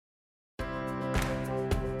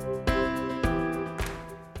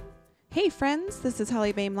Hey friends, this is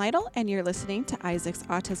Holly Bain Lytle, and you're listening to Isaac's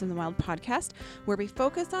Autism in the Wild podcast, where we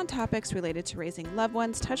focus on topics related to raising loved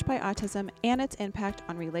ones touched by autism and its impact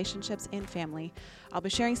on relationships and family. I'll be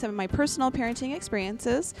sharing some of my personal parenting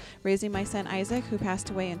experiences, raising my son Isaac, who passed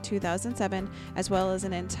away in 2007, as well as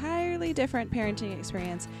an entirely different parenting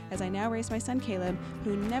experience as I now raise my son Caleb,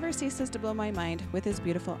 who never ceases to blow my mind with his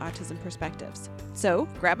beautiful autism perspectives. So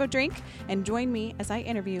grab a drink and join me as I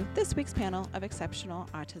interview this week's panel of exceptional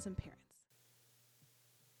autism parents.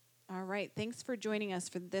 All right, thanks for joining us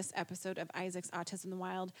for this episode of Isaac's Autism in the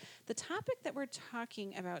Wild. The topic that we're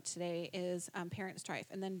talking about today is parent strife.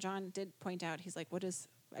 And then John did point out, he's like, I just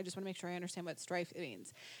want to make sure I understand what strife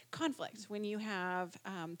means. Conflict, when you have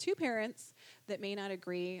two parents that may not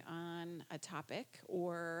agree on a topic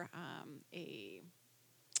or a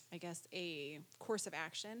course of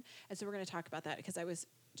action. And so we're going to talk about that because I was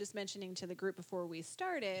just mentioning to the group before we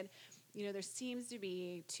started, there seems to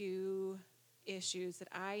be two issues that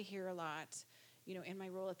I hear a lot, in my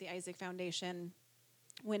role at the Isaac Foundation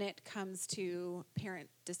when it comes to parent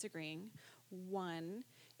disagreeing. One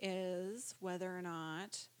is whether or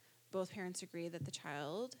not both parents agree that the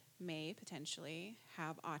child may potentially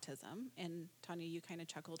have autism. And Tanya, you kind of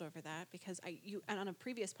chuckled over that because and on a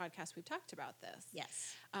previous podcast, we've talked about this.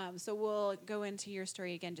 Yes. So we'll go into your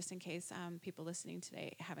story again, just in case people listening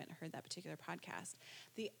today haven't heard that particular podcast.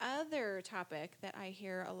 The other topic that I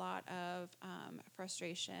hear a lot of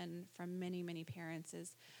frustration from many, many parents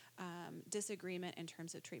is disagreement in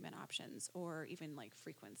terms of treatment options or even like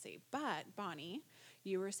frequency. But Bonnie,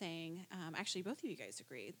 you were saying, actually both of you guys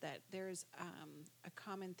agreed that there's a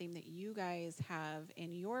common theme that you guys have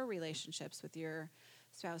in your relationships with your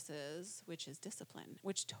spouses, which is discipline,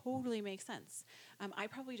 which totally makes sense. I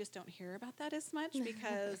probably just don't hear about that as much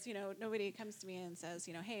because, nobody comes to me and says,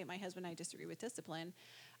 hey, my husband and I disagree with discipline.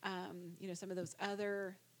 Some of those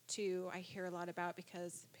other two I hear a lot about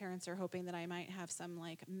because parents are hoping that I might have some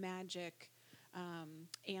like magic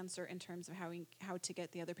answer in terms of how to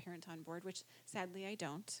get the other parent on board, which sadly I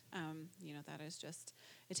don't. That is just,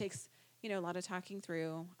 it takes, a lot of talking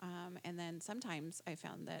through. And then sometimes I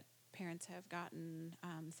found that parents have gotten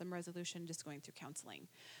some resolution just going through counseling.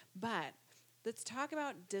 But let's talk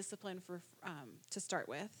about discipline to start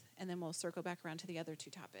with, and then we'll circle back around to the other two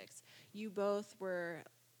topics. You both were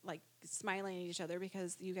like smiling at each other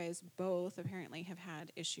because you guys both apparently have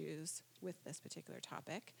had issues with this particular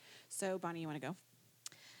topic. So Bonnie, you want to go?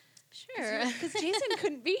 Sure. Because Jason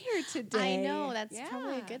couldn't be here today. I know, that's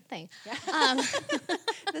probably a good thing. Yeah.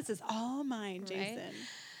 This is all mine, Jason. Right?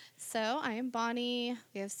 So I am Bonnie.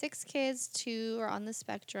 We have 6 kids, 2 are on the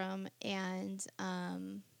spectrum, and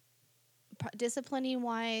disciplining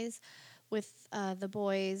wise with the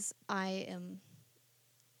boys, I'm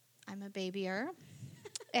a babyer.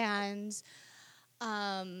 And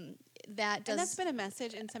that's been a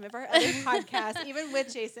message in some of our other podcasts, even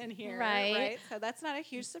with Jason here, right? So that's not a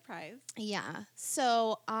huge surprise. Yeah.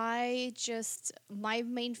 So my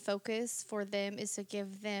main focus for them is to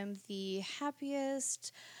give them the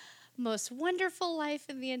happiest, most wonderful life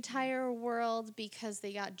in the entire world because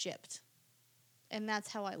they got gypped. And that's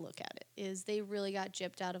how I look at it, is they really got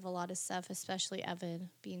gypped out of a lot of stuff, especially Evan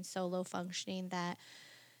being so low functioning that,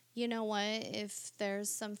 you know what, if there's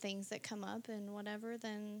some things that come up and whatever,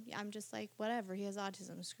 then I'm just like, whatever, he has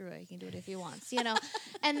autism, screw it, he can do it if he wants,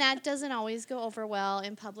 And that doesn't always go over well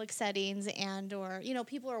in public settings or,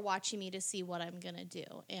 people are watching me to see what I'm going to do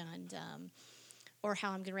and or how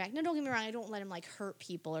I'm going to react. Now, don't get me wrong, I don't let him, hurt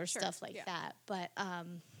people or stuff like that. But,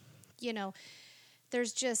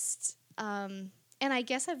 there's just, and I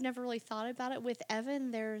guess I've never really thought about it. With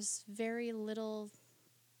Evan, there's very little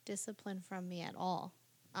discipline from me at all.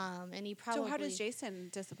 And he probably. So how does Jason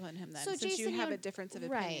discipline him then? So Since Jason, you have a difference of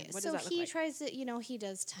opinion, right? What so does that look like? He tries to, he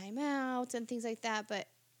does timeouts and things like that, but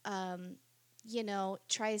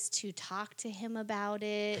tries to talk to him about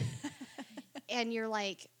it, and you're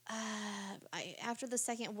like, after the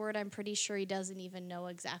second word, I'm pretty sure he doesn't even know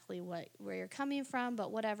exactly where you're coming from,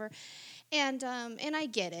 but whatever, and I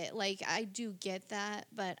get it, I do get that,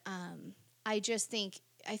 but I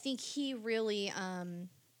think he really.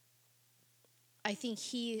 I think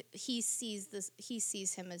he sees this. He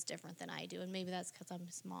sees him as different than I do, and maybe that's because I'm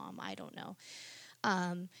his mom. I don't know.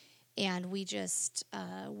 And we just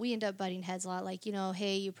we end up butting heads a lot.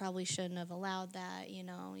 Hey, you probably shouldn't have allowed that.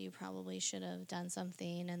 You probably should have done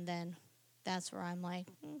something. And then that's where I'm like,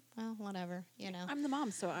 well, whatever. I'm the mom,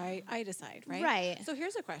 so I decide, right? Right. So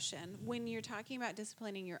here's a question: when you're talking about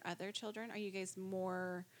disciplining your other children, are you guys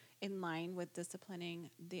more in line with disciplining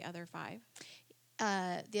the other 5?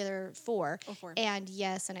 The other 4. Oh, 4. And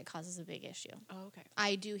yes, and it causes a big issue. Oh, okay.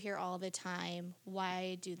 I do hear all the time,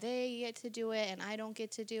 why do they get to do it and I don't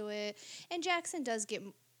get to do it? And Jackson does get,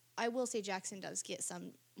 I will say Jackson does get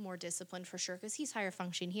some more discipline for sure because he's higher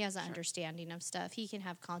functioning. He has an understanding of stuff. He can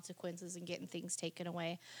have consequences and getting things taken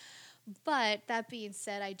away. But that being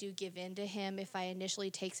said, I do give in to him if I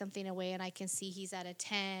initially take something away and I can see he's at a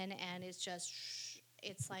 10 and it's just,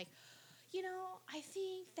 it's like, you know, I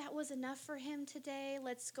think that was enough for him today.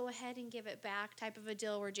 Let's go ahead and give it back type of a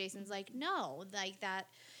deal where Jason's like, no, like that.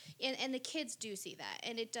 And the kids do see that.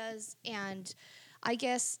 And it does. And I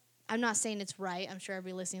guess I'm not saying it's right. I'm sure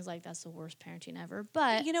everybody listening is like, that's the worst parenting ever.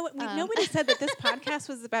 But you know what? Nobody said that this podcast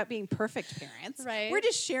was about being perfect parents. Right. We're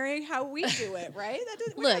just sharing how we do it, right?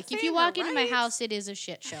 Look, if you walk into my house, it is a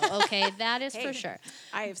shit show. Okay, that is for sure.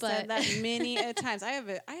 I have said that many a times. I have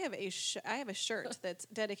a shirt that's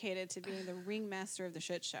dedicated to being the ringmaster of the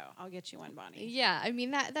shit show. I'll get you one, Bonnie. Yeah, I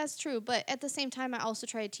mean that's true. But at the same time, I also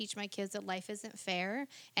try to teach my kids that life isn't fair,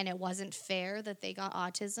 and it wasn't fair that they got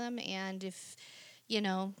autism, and if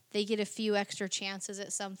they get a few extra chances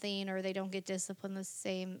at something or they don't get disciplined the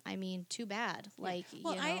same, I mean, too bad. Like,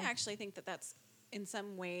 well, I actually think that that's in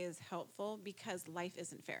some ways helpful because life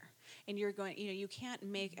isn't fair. And you're going, you can't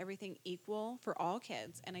make everything equal for all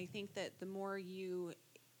kids. And I think that the more you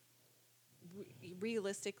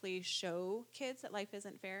realistically show kids that life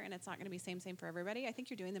isn't fair and it's not going to be same for everybody, I think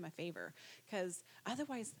you're doing them a favor because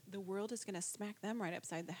otherwise the world is going to smack them right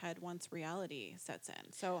upside the head once reality sets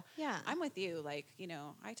in. So yeah, I'm with you. Like,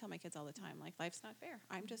 I tell my kids all the time, like, life's not fair.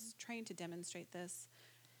 I'm just trying to demonstrate this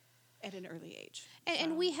at an early age.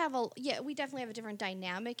 And we definitely have a different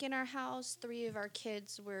dynamic in our house. 3 of our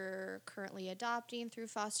kids we're currently adopting through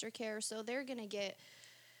foster care, so they're going to get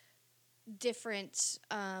different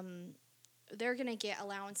they're going to get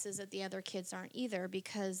allowances that the other kids aren't either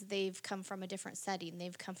because they've come from a different setting.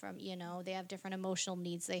 They've come from, they have different emotional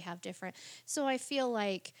needs. They have different. So I feel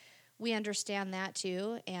like we understand that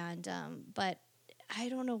too. And, but I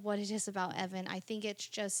don't know what it is about Evan. I think it's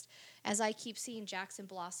just, as I keep seeing Jackson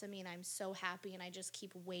blossoming, I'm so happy and I just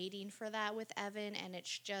keep waiting for that with Evan. And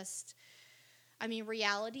it's just, I mean,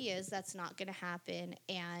 reality is that's not going to happen.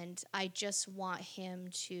 And I just want him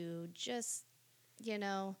to just,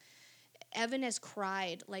 Evan has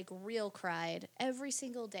cried, like real cried, every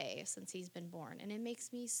single day since he's been born. And it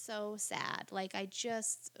makes me so sad. Like, I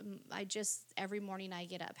just, every morning I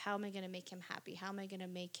get up, how am I going to make him happy? How am I going to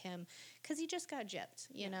make him, because he just got gypped,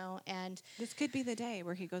 and. This could be the day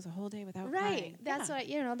where he goes a whole day without right. crying. That's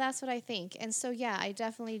that's what I think. And so, yeah, I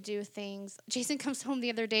definitely do things. Jason comes home the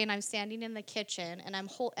other day and I'm standing in the kitchen and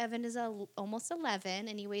Evan is almost 11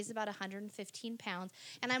 and he weighs about 115 pounds.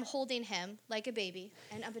 And I'm holding him like a baby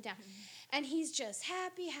and up and down. And he's just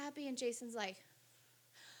happy. And Jason's like,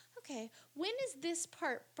 okay, when is this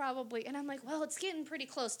part probably? And I'm like, well, it's getting pretty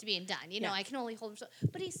close to being done. I can only hold him.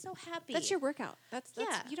 But he's so happy. That's your workout. That's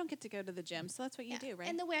yeah. You don't get to go to the gym, so that's what you do, right?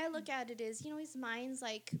 And the way I look at it is, his mind's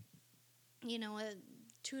like, a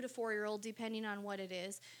 2 to 4 year old, depending on what it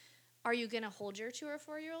is. Are you going to hold your 2 or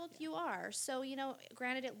 4 year old? Yeah. You are. So,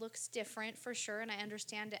 granted, it looks different for sure. And I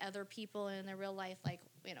understand to other people in their real life, like,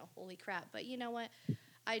 holy crap. But you know what?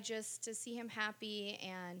 To see him happy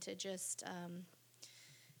and to just,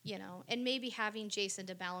 and maybe having Jason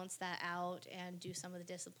to balance that out and do some of the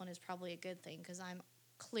discipline is probably a good thing because I'm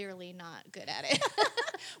clearly not good at it.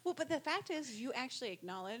 Well, but the fact is you actually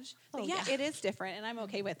acknowledge that, it is different and I'm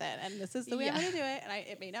okay with it. And this is the way I'm going to do it. And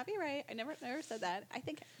it may not be right. I never said that. I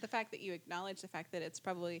think the fact that you acknowledge the fact that it's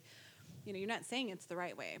probably, you're not saying it's the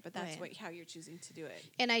right way, but that's how you're choosing to do it.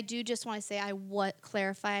 And I do just want to say,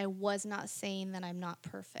 clarify, I was not saying that I'm not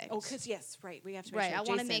perfect. Oh, because yes, right. We have to make sure. I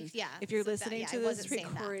want to make, if you're listening to this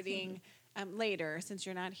recording later, since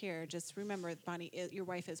you're not here, just remember, Bonnie, your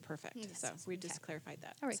wife is perfect. Yes, so we just clarified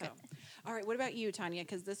that. All right, good. All right, what about you, Tanya?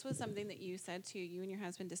 Because this was something that you said too. You and your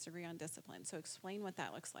husband disagree on discipline. So explain what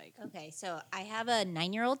that looks like. Okay, so I have a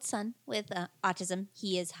 9-year-old son with autism.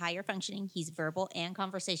 He is higher functioning. He's verbal and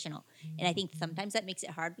conversational. And I think sometimes that makes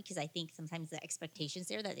it hard because I think sometimes the expectations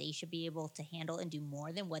there that they should be able to handle and do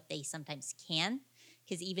more than what they sometimes can.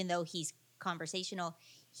 Because even though he's conversational,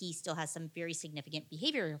 he still has some very significant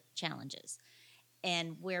behavioral challenges.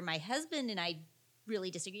 And where my husband and I really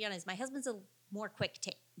disagree on is my husband's more quick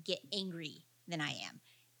to get angry than I am.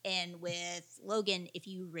 And with Logan, if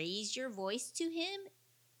you raise your voice to him,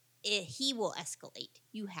 he will escalate.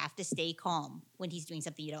 You have to stay calm when he's doing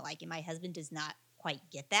something you don't like. And my husband does not quite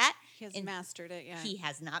get that. He hasn't mastered it yet. He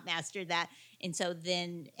has not mastered that. And so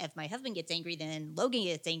then if my husband gets angry, then Logan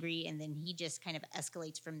gets angry, and then he just kind of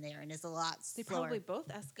escalates from there and is a lot slower. They probably both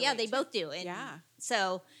escalate. Yeah, they both do. And yeah.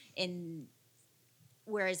 So, and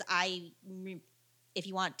whereas if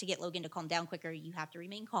you want to get Logan to calm down quicker, you have to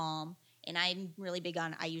remain calm. And I'm really big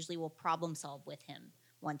on, I usually will problem solve with him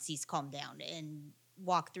once he's calmed down and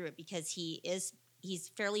walk through it, because he's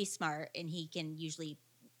fairly smart, and he can usually,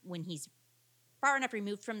 when he's far enough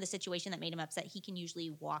removed from the situation that made him upset, he can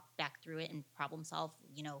usually walk back through it and problem solve,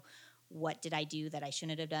 what did I do that I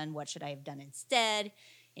shouldn't have done? What should I have done instead?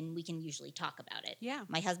 And we can usually talk about it. Yeah.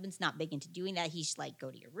 My husband's not big into doing that. He's like,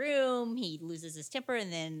 go to your room. He loses his temper.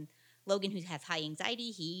 And then Logan, who has high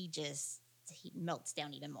anxiety, he melts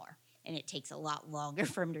down even more. And it takes a lot longer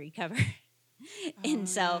for him to recover. And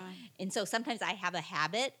so sometimes I have a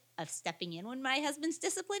habit of stepping in when my husband's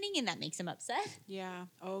disciplining, and that makes him upset. Yeah.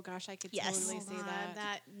 Oh gosh, I could Yes. totally see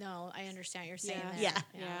that. No, I understand what you're saying. Yeah. There.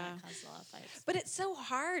 Yeah. That causes a lot of fights. But it's so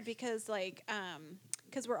hard because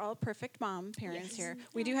because we're all perfect parents Yes. here.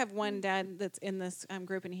 We do have one dad that's in this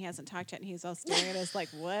group, and he hasn't talked yet, and he's all staring at us like,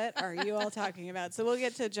 what are you all talking about? So we'll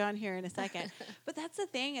get to John here in a second. But that's the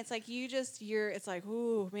thing. It's like it's like,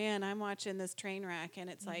 ooh, man, I'm watching this train wreck, and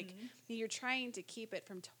it's like you're trying to keep it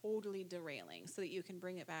from totally derailing so that you can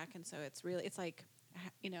bring it back. And so it's like,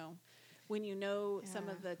 when some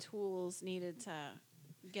of the tools needed to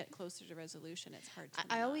get closer to resolution, it's hard to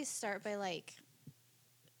I not. always start by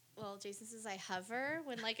well, Jason says I hover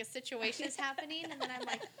when a situation is happening, and then I'm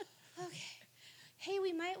like, okay, hey,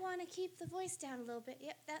 we might want to keep the voice down a little bit.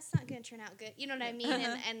 Yep, that's not going to turn out good. You know what I mean?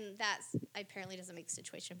 And that's apparently doesn't make the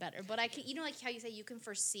situation better. But I can, how you say you can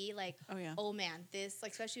foresee oh man, this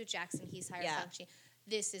especially with Jackson, he's higher functioning.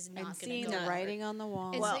 This is not going to go. Seeing the writing on the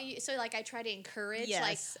wall. And so I try to encourage,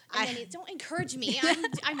 Yes, don't encourage me.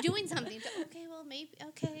 I'm doing something. Okay, well, maybe,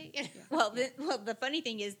 okay. Well, the funny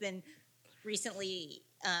thing is, then recently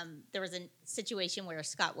there was a situation where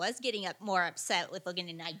Scott was getting more upset with Logan,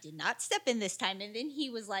 and I did not step in this time. And then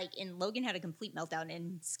he was like, and Logan had a complete meltdown,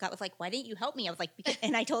 and Scott was like, "Why didn't you help me?" I was like,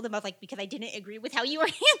 and I told him, I was like, because I didn't agree with how you were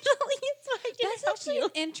handling it, so I didn't That's help actually you.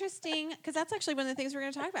 interesting, because that's actually one of the things we're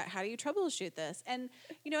going to talk about. How do you troubleshoot this? And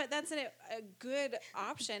that's a good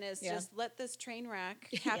option is just let this train wreck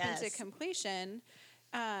happen to Yes. completion.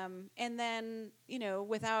 And then,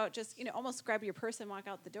 without just, almost grab your purse and walk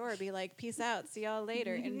out the door, be like, peace out, see y'all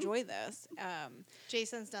later, enjoy this.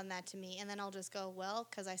 Jason's done that to me, and then I'll just go, well,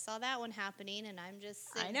 because I saw that one happening, and I'm just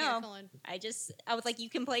I sitting know. here going, I was like, you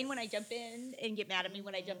complain when I jump in and get mad at me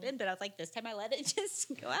when I jump in, but I was like, this time I let it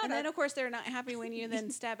just go out. And then, of course, they're not happy when you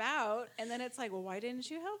then step out, and then it's like, well, why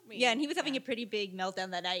didn't you help me? Yeah, and he was having a pretty big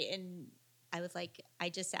meltdown that night, and I was like, I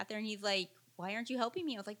just sat there, and he's like, why aren't you helping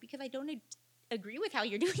me? I was like, because I don't agree with how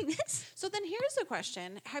you're doing this. So then here's a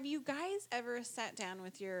question. Have you guys ever sat down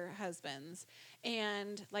with your husbands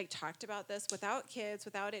and talked about this without kids,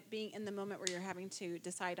 without it being in the moment where you're having to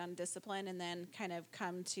decide on discipline, and then kind of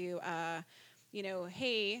come to,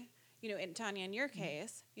 hey, and Tanya, in your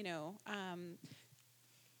case,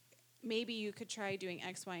 maybe you could try doing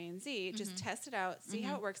X, Y, and Z. Just test it out, see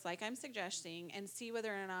how it works, like I'm suggesting, and see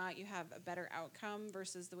whether or not you have a better outcome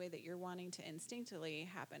versus the way that you're wanting to instinctively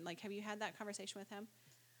happen. Have you had that conversation with him?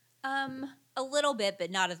 A little bit, but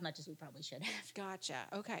not as much as we probably should have. Gotcha.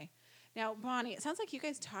 Okay. Now, Bonnie, it sounds like you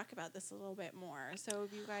guys talk about this a little bit more. So,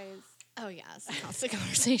 have you guys? oh yeah, it's a constant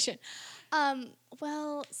conversation.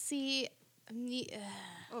 Well, see, me.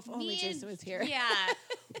 If only Me Jason and- was here. Yeah,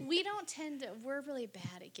 we don't tend to. We're really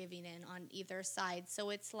bad at giving in on either side. So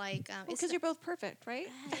it's like Because you're both perfect, right?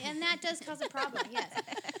 and that does cause a problem. Yes.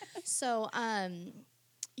 So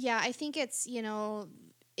yeah, I think it's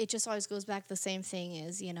it just always goes back to the same thing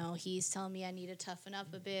is he's telling me I need to toughen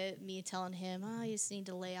up a bit. Me telling him you just need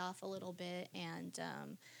to lay off a little bit and.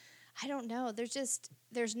 I don't know.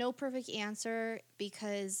 There's no perfect answer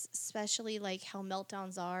because especially how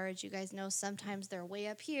meltdowns are, as you guys know, sometimes they're way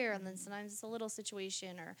up here and then sometimes it's a little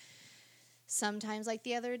situation or sometimes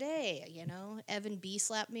the other day, Evan B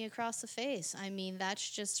slapped me across the face. I mean, that's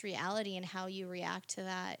just reality and how you react to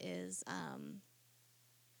that is, for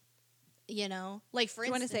Do instance.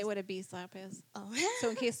 you want to say what a B slap is? Oh.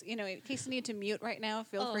 So in case you need to mute right now,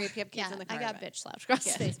 feel free if you have kids yeah, in the car. I got bitch slapped across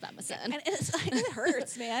Yes. the face by my son. And it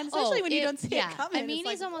hurts, man. Especially when you don't see it coming. I mean, It's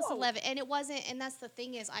he's like, almost whoa. 11, and it wasn't. And that's the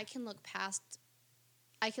thing is, I can look past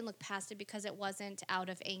it because it wasn't out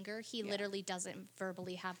of anger. He literally doesn't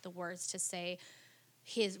verbally have the words to say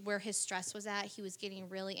where his stress was at. He was getting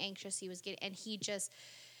really anxious.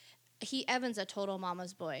 Evan's a total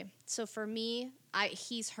mama's boy. So for me,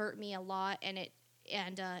 he's hurt me a lot, and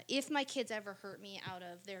And if my kids ever hurt me out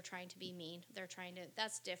of they're trying to be mean,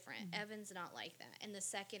 that's different. Evan's not like that. And the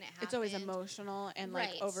second it happened, It's always emotional and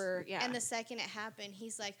like Right. over, yeah. And the second it happened,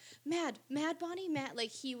 he's like, mad, Bonnie, mad.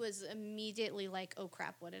 Like, he was immediately like, oh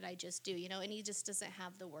crap, what did I just do? You know, and he just doesn't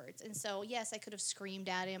have the words. And so, yes, I could have screamed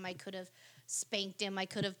at him. I could have spanked him. I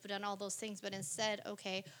could have done all those things. But instead,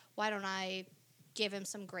 okay, why don't I give him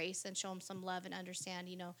some grace and show him some love and understand,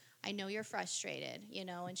 you know, I know you're frustrated, you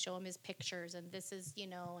know, and show him his pictures and this is, you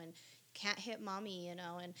know, and can't hit mommy, you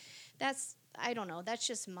know, and that's, I don't know, that's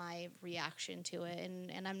just my reaction to it.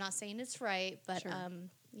 And I'm not saying it's right, but, Sure.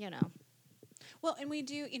 you know. Well, and we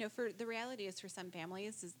do, you know, for the reality is for some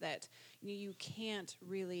families is that you can't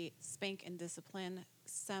really spank and discipline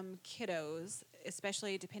some kiddos,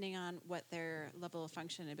 especially depending on what their level of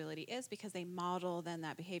function and ability is, because they model then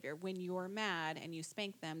that behavior. When you're mad and you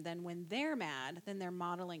spank them, then when they're mad, then they're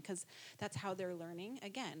modeling, because that's how they're learning,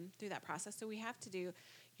 again, through that process. So we have to do,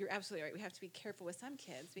 you're absolutely right, we have to be careful with some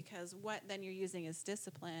kids, because what then you're using as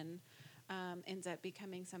discipline ends up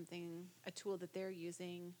becoming a tool that they're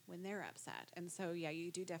using when they're upset. And so, yeah, you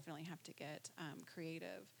do definitely have to get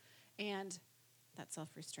creative and that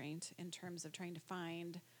self-restraint in terms of trying to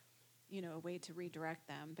find, you know, a way to redirect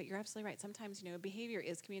them. But you're absolutely right. Sometimes, you know, behavior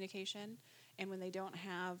is communication. And when they don't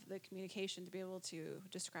have the communication to be able to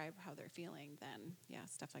describe how they're feeling, then, yeah,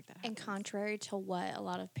 stuff like that happens. And contrary to what a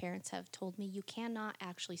lot of parents have told me, you cannot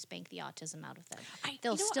actually spank the autism out of them.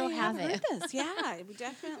 They'll still have it. Heard this. Yeah, we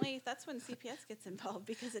definitely. That's when CPS gets involved,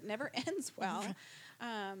 because it never ends well.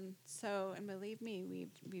 So, and believe me,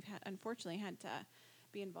 we've unfortunately had to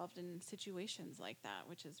be involved in situations like that,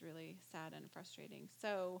 which is really sad and frustrating.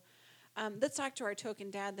 So, let's talk to our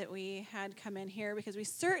token dad that we had come in here, because we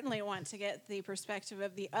certainly want to get the perspective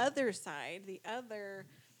of the other side, the other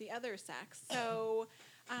sex. So,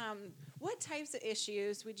 what types of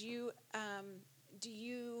issues would you do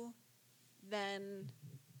you then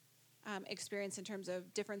experience in terms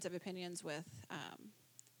of difference of opinions with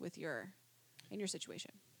in your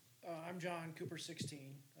situation? I'm John Cooper,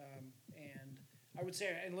 16, and I would say,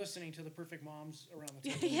 and listening to the perfect moms around the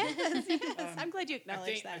table. Yes. I'm glad you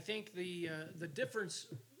acknowledged that. I think the difference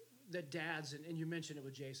that dads, and you mentioned it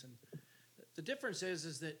with Jason, the difference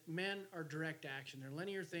is that men are direct action. They're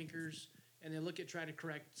linear thinkers, and they try to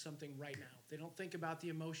correct something right now. They don't think about the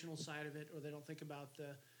emotional side of it, or they don't think about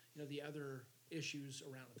the other issues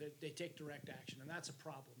around it. They take direct action, and that's a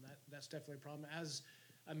problem. That's definitely a problem. As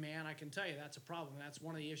a man, I can tell you that's a problem. That's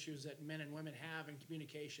one of the issues that men and women have in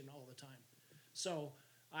communication all the time. So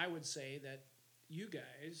I would say that you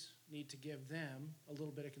guys need to give them a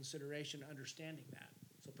little bit of consideration understanding that.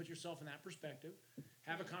 So put yourself in that perspective.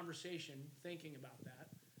 Have a conversation thinking about that.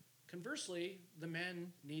 Conversely, the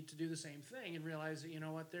men need to do the same thing and realize that, you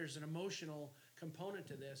know what, there's an emotional component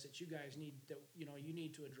to this that you guys need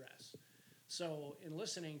to address. So in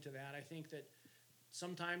listening to that, I think that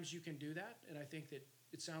sometimes you can do that, and I think that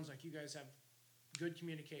it sounds like you guys have good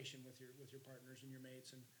communication with your partners and your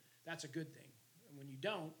mates, and that's a good thing. And when you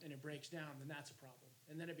don't and it breaks down, then that's a problem.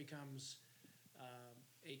 And then it becomes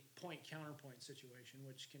a point-counterpoint situation,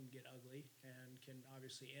 which can get ugly and can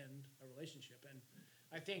obviously end a relationship. And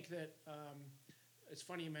I think that it's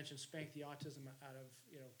funny you mentioned spank the autism out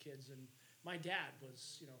of kids. And my dad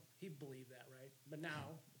was, he believed that, right? But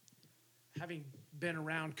now, having been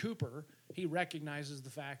around Cooper, he recognizes the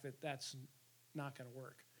fact that that's not going to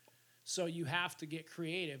work. So you have to get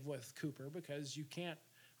creative with Cooper, because you can't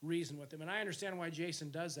reason with him. And I understand why Jason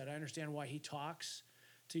does that. I understand why he talks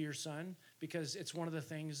to your son, because it's one of the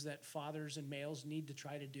things that fathers and males need to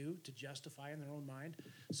try to do to justify in their own mind.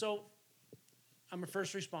 So I'm a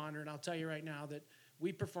first responder, and I'll tell you right now that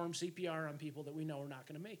we perform CPR on people that we know are not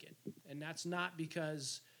going to make it. And that's not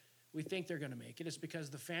because we think they're going to make it. It's because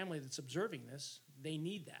the family that's observing this, they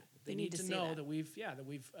need that. They need to know that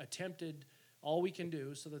we've attempted all we can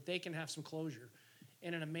do so that they can have some closure.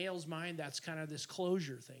 And in a male's mind, that's kind of this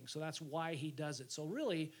closure thing. So that's why he does it. So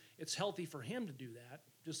really, it's healthy for him to do that,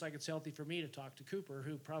 just like it's healthy for me to talk to Cooper,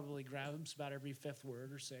 who probably grabs about every fifth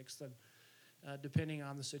word or sixth, and depending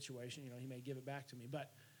on the situation, he may give it back to me.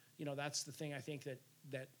 But, that's the thing I think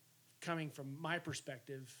that coming from my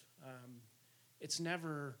perspective, it's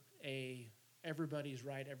never everybody's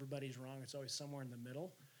right, everybody's wrong. It's always somewhere in the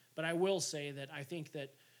middle. But I will say that I think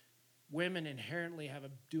that women inherently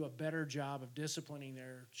do a better job of disciplining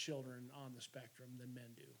their children on the spectrum than men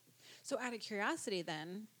do. So out of curiosity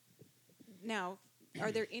then, now,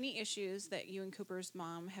 are there any issues that you and Cooper's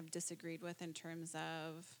mom have disagreed with in terms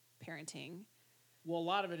of parenting? Well, a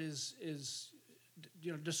lot of it is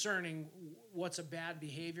discerning what's a bad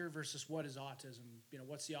behavior versus what is autism.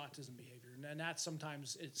 What's the autism behavior? And that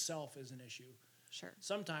sometimes itself is an issue. Sure.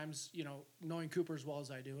 Sometimes, knowing Cooper as well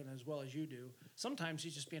as I do and as well as you do, sometimes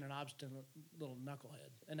he's just being an obstinate little knucklehead,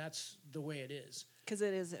 and that's the way it is. Because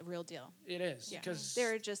it is a real deal. It is Yeah. because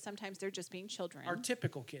Sometimes they're just being children. our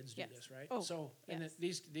typical kids do Yes. this, right? Oh, so, and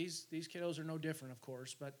yes. these kiddos are no different, of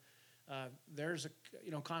course, but there's a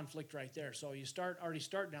conflict right there. So you already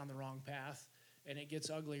start down the wrong path, and it gets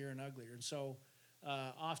uglier and uglier. And so,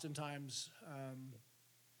 oftentimes,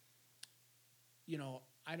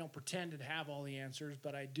 I don't pretend to have all the answers,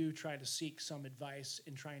 but I do try to seek some advice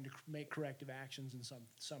in trying to make corrective actions in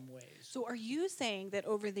some ways. So are you saying that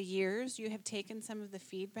over the years you have taken some of the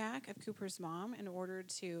feedback of Cooper's mom in order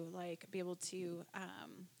to be able to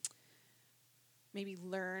maybe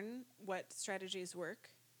learn what strategies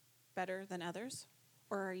work better than others?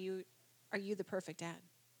 Or are you the perfect dad?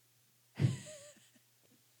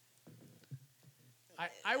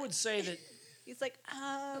 I would say that He's like,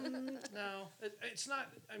 no, it's not.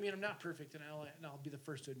 I mean, I'm not perfect, and I'll be the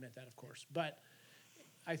first to admit that, of course. But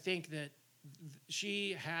I think that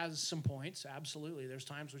she has some points. Absolutely, there's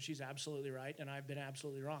times when she's absolutely right, and I've been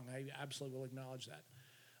absolutely wrong. I absolutely will acknowledge that.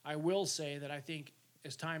 I will say that I think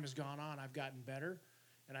as time has gone on, I've gotten better,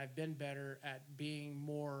 and I've been better at being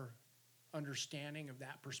more understanding of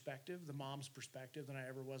that perspective, the mom's perspective, than I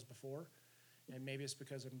ever was before. And maybe it's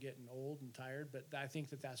because I'm getting old and tired, but I think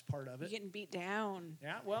that that's part of you're it. getting beat down.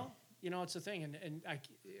 Yeah, well, it's a thing, and I,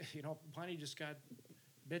 Bonnie just got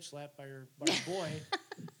bitch slapped by her boy,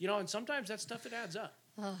 and sometimes that stuff it adds up.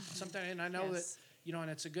 Sometimes, and I know Yes. that, and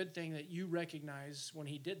it's a good thing that you recognize when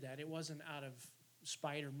he did that. It wasn't out of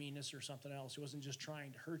spite or meanness or something else. It wasn't just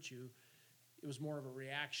trying to hurt you. It was more of a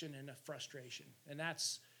reaction and a frustration, and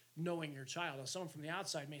that's knowing your child. Now, someone from the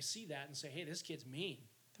outside may see that and say, "Hey, this kid's mean."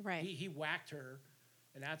 Right. He whacked her,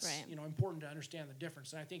 and that's Right. Important to understand the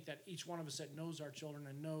difference. And I think that each one of us that knows our children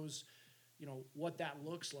and knows what that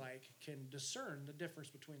looks like can discern the difference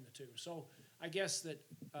between the two. So I guess that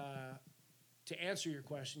to answer your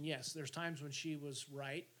question, yes, there's times when she was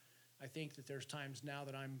right. I think that there's times now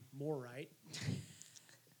that I'm more right.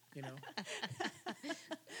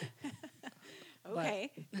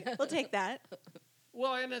 Okay. We'll take that.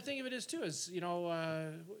 Well, and the thing of it is too is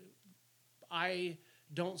I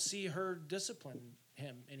don't see her discipline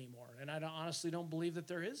him anymore, and I honestly don't believe that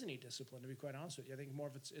there is any discipline. To be quite honest with you, I think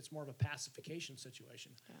it's more of a pacification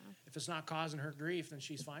situation. Yeah. If it's not causing her grief, then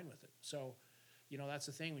she's fine with it. So, that's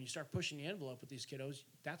the thing. When you start pushing the envelope with these kiddos,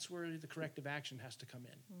 that's where the corrective action has to come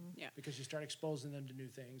in. Yeah. Because you start exposing them to new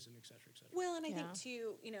things and et cetera, et cetera. Well, and I Yeah. think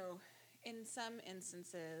too, in some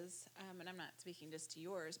instances, and I'm not speaking just to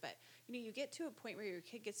yours, but you get to a point where your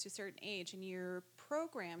kid gets to a certain age and you're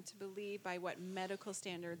programmed to believe by what medical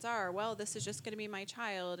standards are. Well, this is just going to be my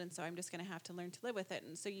child, and so I'm just going to have to learn to live with it.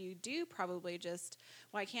 And so you do probably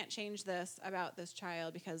I can't change this about this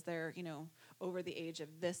child because they're over the age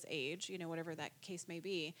of this age, whatever that case may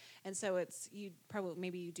be. And so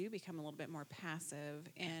maybe you do become a little bit more passive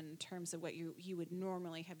in terms of what you would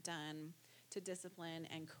normally have done to discipline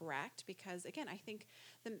and correct, because again, I think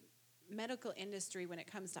the medical industry, when it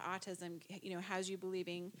comes to autism, has you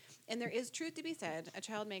believing, and there is truth to be said, a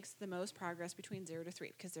child makes the most progress between 0 to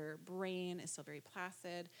 3 because their brain is still very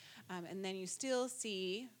placid, and then you still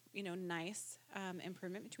see nice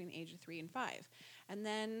improvement between the age of 3 and 5, and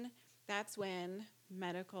then that's when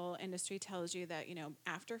medical industry tells you that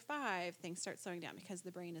after 5 things start slowing down because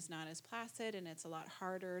the brain is not as placid and it's a lot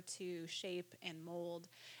harder to shape and mold.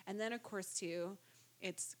 And then of course too,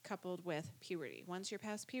 it's coupled with puberty. Once you're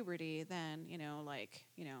past puberty, then you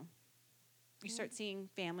start seeing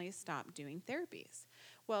families stop doing therapies.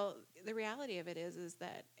 Well, the reality of it is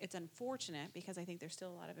that it's unfortunate because I think there's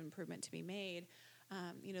still a lot of improvement to be made.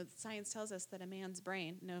 Science tells us that a man's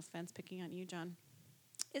brain, no offense picking on you, John,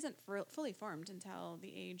 isn't fully formed until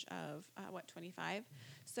the age of 25.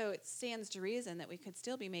 So it stands to reason that we could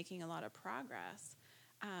still be making a lot of progress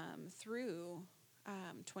through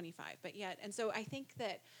 25. But yet, and so I think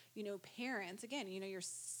that parents, again, you're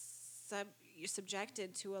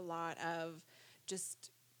subjected to a lot of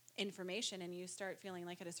just information, and you start feeling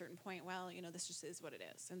like at a certain point, well, this just is what it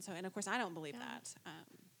is. And of course, I don't believe that,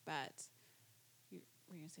 but.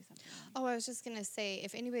 Were you going to say something? Oh, I was just going to say,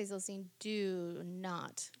 if anybody's listening, do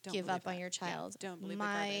not Don't give believe up on that. your child. Yeah, don't believe the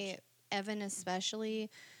My garbage. Evan especially,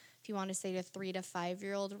 if you want to say the 3 to 5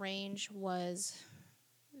 year old range, was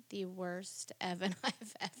the worst Evan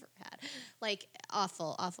I've ever had. Like,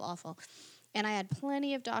 awful, awful, awful. And I had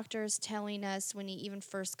plenty of doctors telling us when he even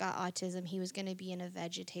first got autism, he was going to be in a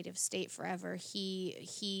vegetative state forever.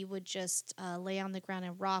 He would just lay on the ground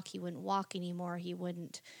and rock. He wouldn't walk anymore. He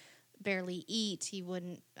wouldn't barely eat. It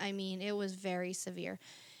was very severe.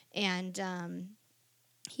 And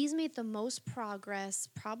he's made the most progress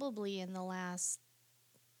probably in the last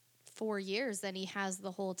 4 years than he has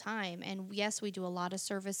the whole time. And yes, we do a lot of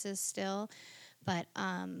services still, but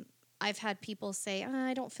I've had people say,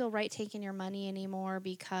 I don't feel right taking your money anymore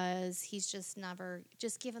because he's just never,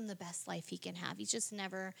 just give him the best life he can have. He's just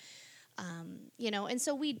never, and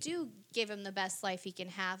so we do give him the best life he can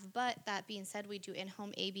have. But that being said, we do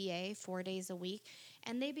in-home ABA 4 days a week,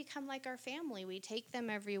 and they become like our family. We take them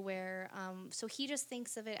everywhere. So he just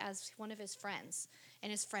thinks of it as one of his friends,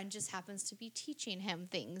 and his friend just happens to be teaching him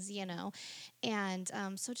things, And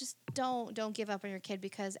so just don't give up on your kid,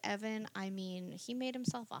 because Evan, I mean, he made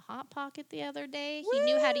himself a Hot Pocket the other day. He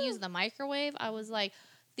knew how to use the microwave. I was like,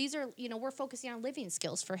 these are, we're focusing on living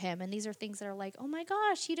skills for him. And these are things that are like, oh my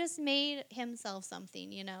gosh, he just made himself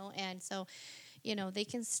something, And so, they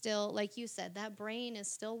can still, like you said, that brain is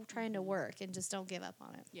still trying to work, and just don't give up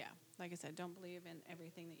on it. Yeah. Like I said, don't believe in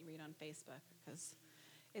everything that you read on Facebook, because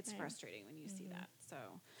it's frustrating when you see that.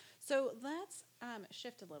 So let's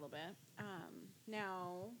shift a little bit.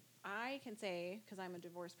 Now, I can say, because I'm a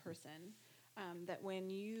divorced person, that when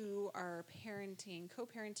you are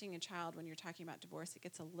co-parenting a child, when you're talking about divorce, it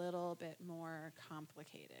gets a little bit more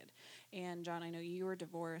complicated. And John, I know you were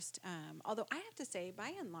divorced, although I have to say,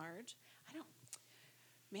 by and large,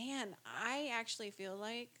 I actually feel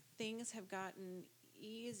like things have gotten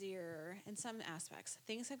easier in some aspects.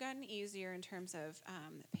 Things have gotten easier in terms of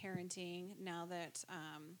parenting now that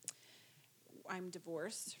I'm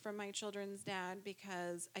divorced from my children's dad,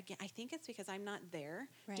 because, again, I think it's because I'm not there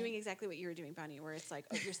doing exactly what you were doing, Bonnie, where it's like,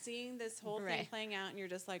 you're seeing this whole thing playing out, and you're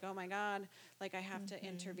just like, oh my God, like I have to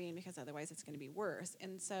intervene, because otherwise it's going to be worse.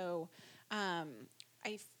 And so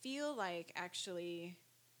I feel like actually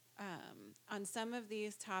on some of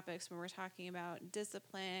these topics, when we're talking about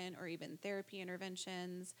discipline or even therapy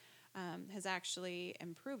interventions, has actually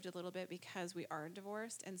improved a little bit because we are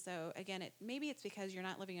divorced. And so, again, maybe it's because you're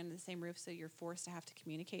not living under the same roof, so you're forced to have to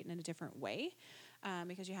communicate in a different way,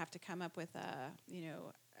 because you have to come up with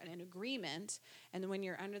an agreement. And when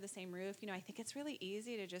you're under the same roof, I think it's really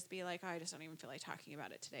easy to just be like, oh, I just don't even feel like talking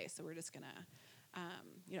about it today, so we're just going to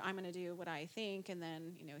I'm going to do what I think, and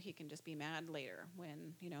then, he can just be mad later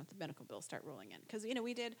when, the medical bills start rolling in. Because,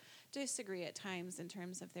 we did disagree at times in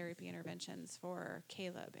terms of therapy interventions for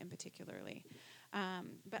Caleb in particularly.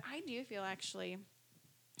 But I do feel actually,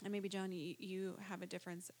 and maybe, John, you have a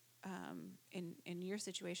difference in your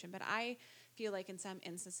situation, but I feel like in some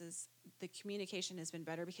instances the communication has been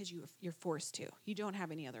better because you're forced to. You don't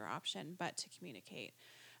have any other option but to communicate.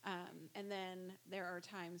 And then there are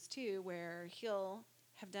times, too, where he'll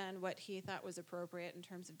have done what he thought was appropriate in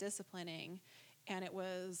terms of disciplining, and it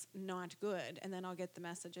was not good. And then I'll get the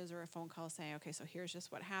messages or a phone call saying, okay, so here's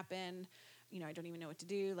just what happened. I don't even know what to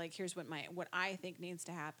do. Like, here's what I think needs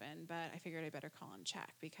to happen, but I figured I better call and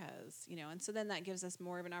check because, and so then that gives us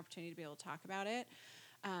more of an opportunity to be able to talk about it.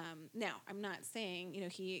 Now, I'm not saying,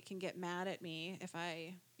 he can get mad at me if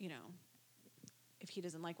I, if he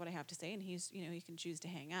doesn't like what I have to say, and he can choose to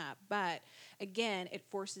hang up. But again, it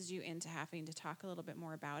forces you into having to talk a little bit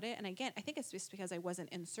more about it. And again, I think it's just because I wasn't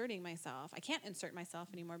inserting myself. I can't insert myself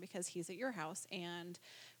anymore because he's at your house. And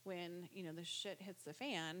when, the shit hits the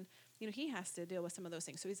fan, he has to deal with some of those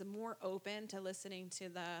things. So he's more open to listening to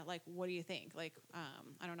the, like, what do you think? Like,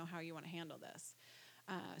 I don't know how you want to handle this.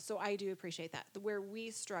 So I do appreciate that. Where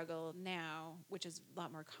we struggle now, which is a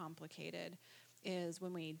lot more complicated, is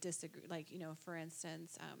when we disagree. Like, for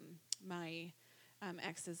instance, my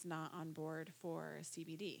ex is not on board for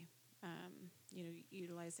CBD,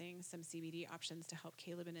 utilizing some CBD options to help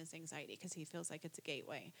Caleb in his anxiety because he feels like it's a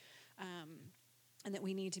gateway. And that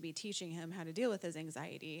we need to be teaching him how to deal with his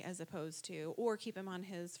anxiety as opposed to, or keep him on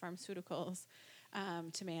his pharmaceuticals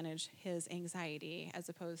to manage his anxiety as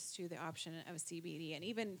opposed to the option of CBD. And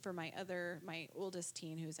even for my oldest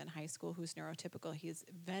teen who's in high school, who's neurotypical, he's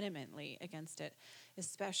vehemently against it,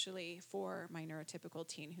 especially for my neurotypical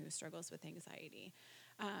teen who struggles with anxiety.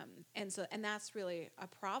 And that's really a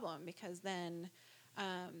problem because then,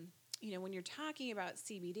 when you're talking about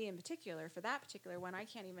CBD in particular, for that particular one, I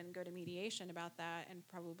can't even go to mediation about that and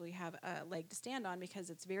probably have a leg to stand on because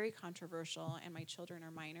it's very controversial and my children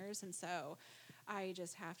are minors. And so I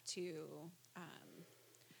just have to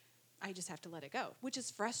let it go, which is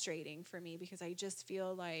frustrating for me because I just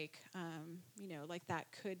feel like, like that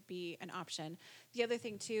could be an option. The other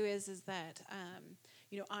thing too is that,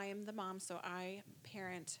 I am the mom, so I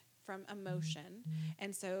parent from emotion.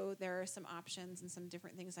 And so there are some options and some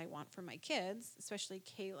different things I want for my kids, especially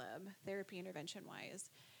Caleb, therapy intervention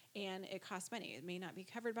wise. and it costs money. It may not be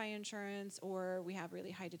covered by insurance, or we have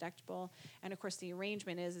really high deductible. And of course, the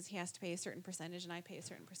arrangement is he has to pay a certain percentage and I pay a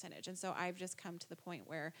certain percentage. And so I've just come to the point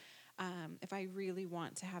where if I really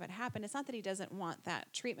want to have it happen, it's not that he doesn't want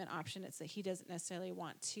that treatment option, it's that he doesn't necessarily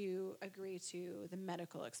want to agree to the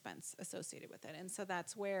medical expense associated with it. And so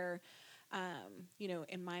that's where,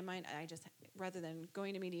 in my mind, I just, rather than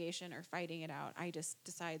going to mediation or fighting it out, I just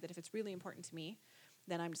decide that if it's really important to me,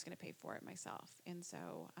 then I'm just going to pay for it myself. And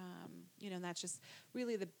so, that's just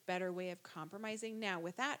really the better way of compromising. Now,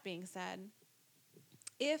 with that being said,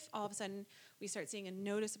 if all of a sudden we start seeing a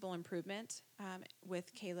noticeable improvement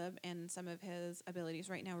with Caleb and some of his abilities,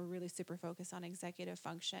 right now we're really super focused on executive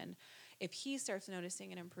function. If he starts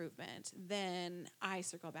noticing an improvement, then I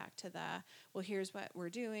circle back to here's what we're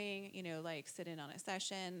doing, like sit in on a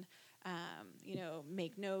session,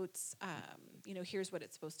 make notes, here's what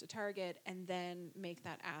it's supposed to target, and then make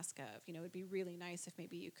that ask of, it'd be really nice if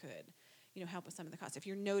maybe you could help with some of the costs. If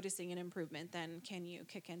you're noticing an improvement, then can you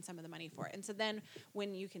kick in some of the money for it? And so then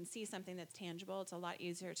when you can see something that's tangible, it's a lot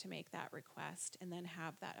easier to make that request and then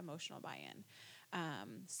have that emotional buy-in.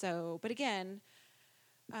 But again,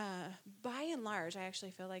 by and large, I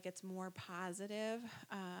actually feel like it's more positive,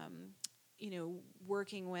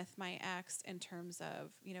 working with my ex in terms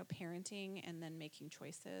of, parenting and then making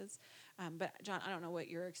choices. But John, I don't know what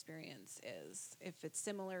your experience is, if it's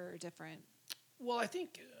similar or different. Well, I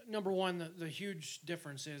think number one, the huge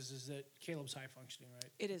difference is that Caleb's high functioning,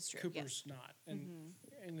 right? It is true. Cooper's yes. not, and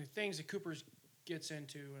the things that Cooper gets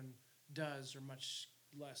into and does are much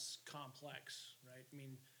less complex, right? I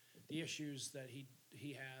mean, the issues that he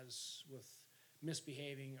has with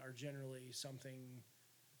misbehaving are generally something,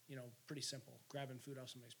 pretty simple, grabbing food off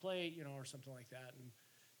somebody's plate, or something like that,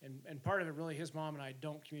 and part of it really, his mom and I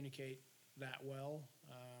don't communicate that well,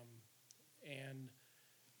 and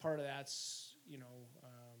part of that's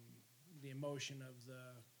the emotion of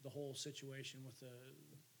the whole situation with the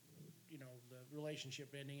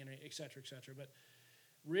relationship ending and et cetera, but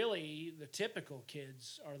really the typical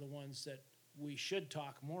kids are the ones that we should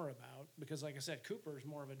talk more about, because like I said, Cooper is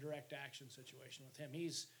more of a direct action situation with him.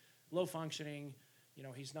 He's low functioning,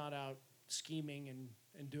 he's not out scheming and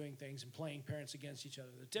doing things and playing parents against each other.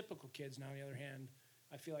 The typical kids, now on the other hand,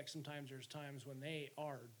 I feel like sometimes there's times when they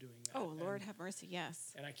are doing that. Oh, Lord have mercy,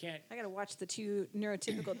 yes. And I got to watch the two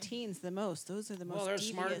neurotypical teens the most. Those are the most Well, they're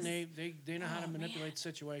devious. smart and they know how to manipulate the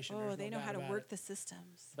situation. Oh, There's they no know how doubt to about work it. the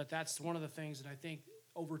systems. But that's one of the things that I think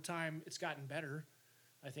over time it's gotten better.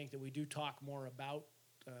 I think that we do talk more about,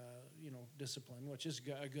 discipline, which is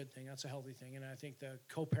a good thing. That's a healthy thing. And I think the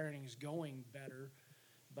co-parenting is going better.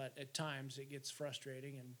 But at times it gets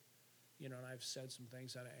frustrating and, and I've said some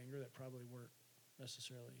things out of anger that probably weren't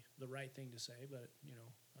necessarily the right thing to say, but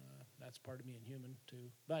that's part of being human too.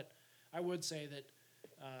 But I would say that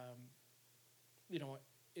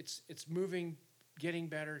it's moving, getting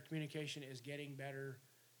better. Communication is getting better,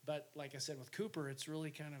 but like I said with Cooper, it's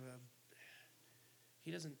really kind of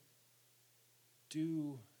he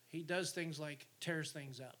does things like tears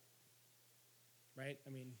things up, right? I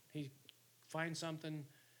mean, he finds something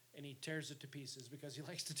and he tears it to pieces because he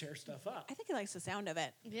likes to tear stuff up. I think he likes the sound of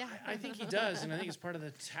it. Yeah. I think he does, and I think it's part of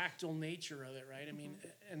the tactile nature of it, right? I mean,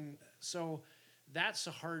 and so that's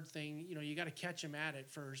a hard thing. You got to catch him at it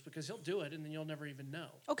first because he'll do it, and then you'll never even know.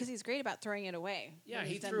 Oh, because he's great about throwing it away. Yeah,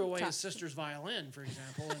 he threw away his sister's violin, for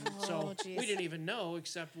example, and so geez. we didn't even know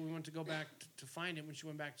except we went to go back to find it when she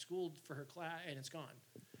went back to school for her class, and it's gone.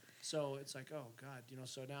 So it's like, oh God,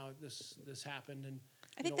 so now this happened, and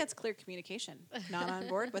I think that's clear communication. Not on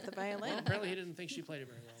board with the violin. well, apparently he didn't think she played it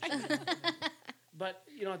very well. So, but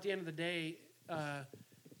at the end of the day,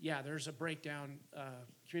 there's a breakdown.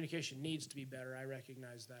 Communication needs to be better. I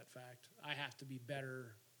recognize that fact. I have to be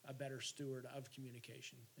a better steward of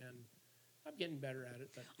communication, and I'm getting better at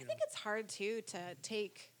it. But I think it's hard too to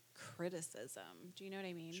take criticism. Do you know what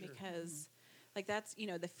I mean? Sure. Because like that's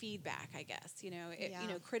the feedback, I guess.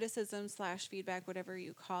 Criticism / feedback, whatever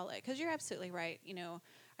you call it. Because you're absolutely right.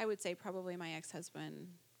 I would say probably my ex-husband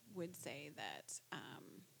would say that.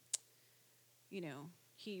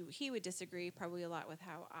 He would disagree probably a lot with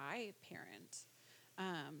how I parent,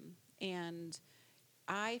 and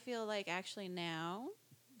I feel like actually now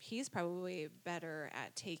he's probably better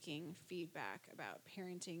at taking feedback about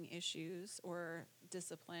parenting issues or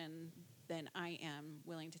discipline than I am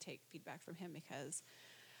willing to take feedback from him, because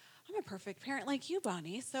I'm a perfect parent like you,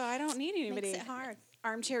 Bonnie, so I don't need anybody Makes it hard.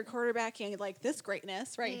 armchair quarterbacking like this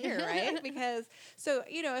greatness right here, right? Because,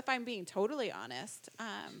 if I'm being totally honest,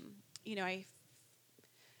 I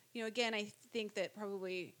think that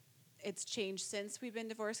probably it's changed since we've been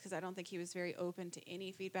divorced because I don't think he was very open to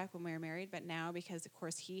any feedback when we were married. But now, because of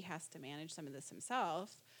course he has to manage some of this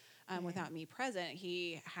himself without me present,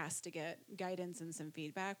 he has to get guidance and some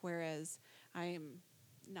feedback, whereas I'm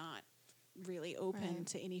not really open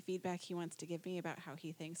to any feedback he wants to give me about how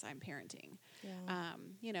he thinks I'm parenting.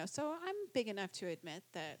 Yeah. So I'm big enough to admit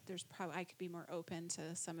that there's probably I could be more open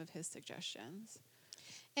to some of his suggestions.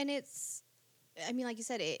 And it's, I mean, like you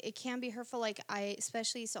said, it can be hurtful. Like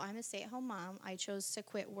so I'm a stay-at-home mom. I chose to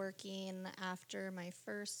quit working after my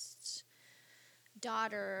first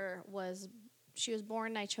daughter she was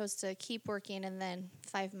born. I chose to keep working, and then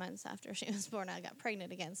 5 months after she was born, I got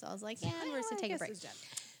pregnant again. So I was like, yeah, we're just gonna take a break.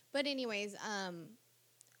 But anyways,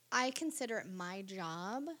 I consider it my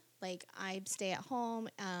job. Like, I stay at home.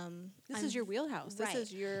 This is your wheelhouse. Right. This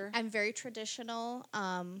is your... I'm very traditional.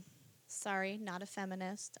 Sorry, not a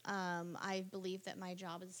feminist. I believe that my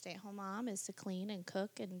job as a stay-at-home mom is to clean and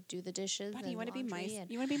cook and do the dishes. Buddy, and you want to be laundry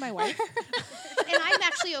you want to be my wife? And I'm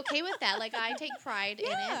actually okay with that. Like, I take pride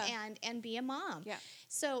in it and be a mom. Yeah.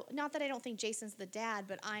 So, not that I don't think Jason's the dad,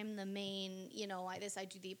 but I'm the main, I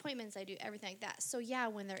do the appointments, I do everything like that. So, yeah,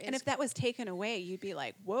 when there is... And if that was taken away, you'd be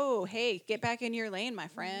like, whoa, hey, get back in your lane, my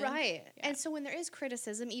friend. Right. Yeah. And so when there is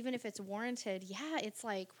criticism, even if it's warranted, it's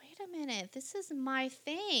like, wait a minute, this is my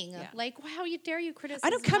thing. Yeah. Like, how dare you criticize I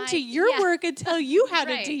don't come to your Yeah. work and tell you how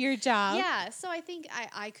Right. to do your job. Yeah, so I think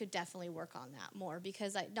I could definitely work on that more,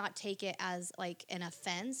 because I not take it as like an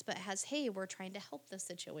offense, but as, hey, we're trying to help the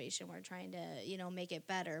situation. We're trying to, make it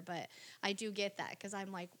better. But I do get that, because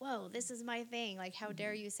I'm like, whoa, this is my thing. Like, how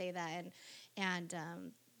dare you say that? And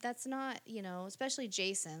that's not, especially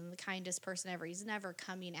Jason, the kindest person ever. He's never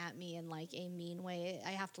coming at me in like a mean way.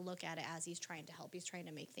 I have to look at it as he's trying to help. He's trying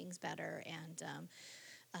to make things better. And,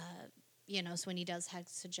 so when he does have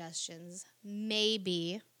suggestions,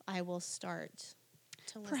 maybe I will start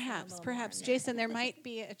to listen a little Perhaps, more. Jason, there might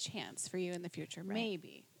be a chance for you in the future. Right.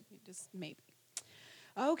 Maybe, just maybe.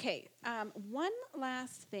 Okay, one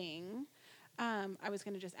last thing I was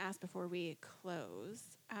going to just ask before we close.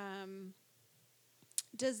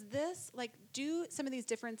 Does this, do some of these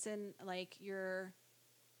difference in, your,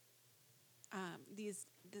 this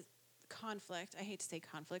conflict, I hate to say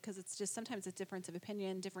conflict, because it's just sometimes a difference of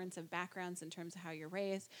opinion, difference of backgrounds in terms of how you're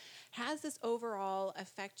raised. Has this overall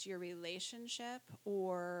affect your relationship,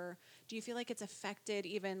 or do you feel like it's affected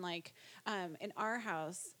even, in our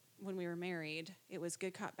house, when we were married, it was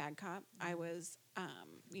good cop, bad cop. I was,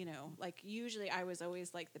 usually I was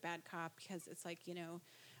always the bad cop, because it's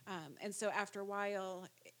and so after a while,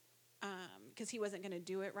 because he wasn't going to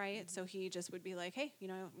do it right, so he just would be like, hey,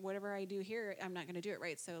 whatever I do here, I'm not going to do it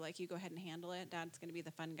right, so you go ahead and handle it. Dad's going to be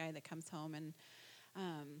the fun guy that comes home and,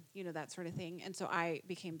 that sort of thing. And so I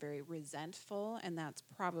became very resentful, and that's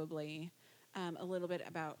probably a little bit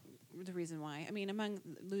about the reason why. I mean, among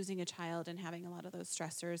losing a child and having a lot of those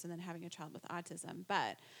stressors and then having a child with autism,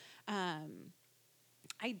 but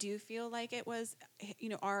I do feel like it was,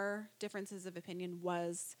 our differences of opinion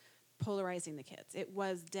was polarizing the kids. It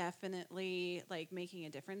was definitely making a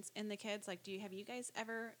difference in the kids. Do you guys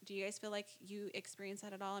feel like you experience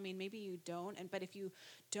that at all? I mean, maybe you don't, but if you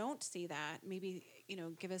don't see that, maybe,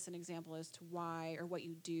 give us an example as to why, or what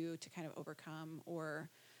you do to kind of overcome or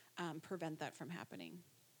prevent that from happening.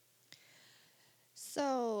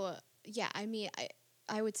 So, yeah, I mean,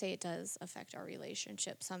 I would say it does affect our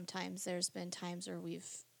relationship. Sometimes there's been times where we've,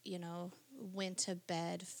 went to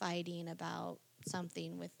bed fighting about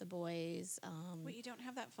something with the boys. Wait, you don't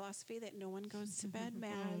have that philosophy that no one goes to bed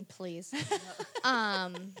mad? Please.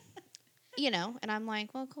 And I'm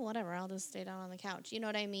like, well, cool, whatever. I'll just stay down on the couch. You know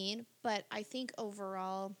what I mean? But I think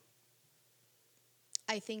overall,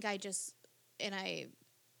 I'm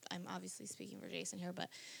obviously speaking for Jason here, but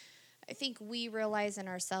I think we realize in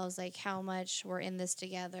ourselves how much we're in this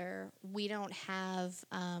together. We don't have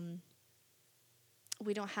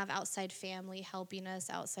outside family helping us,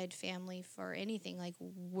 outside family for anything.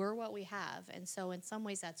 We're what we have. And so in some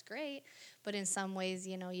ways that's great, but in some ways,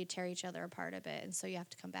 you tear each other apart a bit. And so you have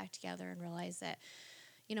to come back together and realize that,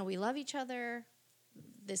 we love each other.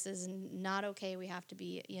 This is not okay. We have to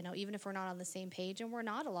be, even if we're not on the same page, and we're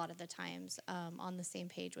not a lot of the times on the same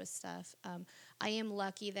page with stuff. I am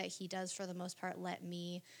lucky that he does, for the most part, let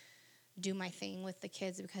me do my thing with the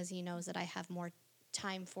kids, because he knows that I have more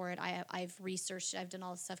time for it. I've researched, I've done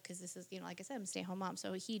all this stuff, because this is, like I said, I'm a stay-at-home mom.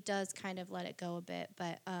 So he does kind of let it go a bit.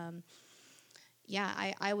 But,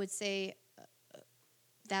 I would say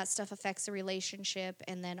that stuff affects the relationship,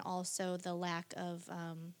 and then also the lack of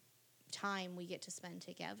time we get to spend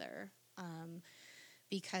together.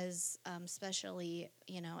 because especially,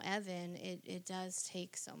 Evan, it does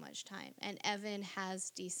take so much time. And Evan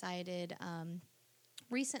has decided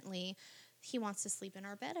recently he wants to sleep in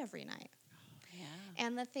our bed every night. Yeah.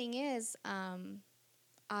 And the thing is,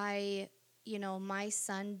 my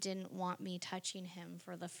son didn't want me touching him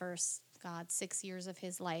for the first, 6 years of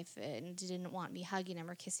his life, and didn't want me hugging him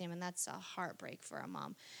or kissing him. And that's a heartbreak for a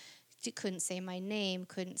mom. Couldn't say my name,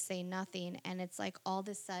 couldn't say nothing. And it's like all of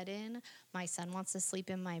a sudden, my son wants to sleep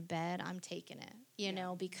in my bed. I'm taking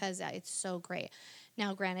it, because it's so great.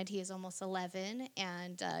 Now, granted, he is almost 11.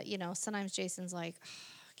 And, sometimes Jason's like,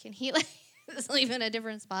 can he sleep in a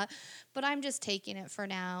different spot? But I'm just taking it for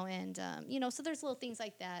now. And, so there's little things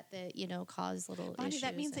like that, cause little Bonnie, issues.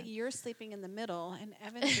 that means that you're sleeping in the middle and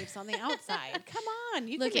Evan sleeps on the outside. Come on.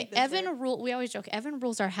 You Look can at make this Evan work. we always joke, Evan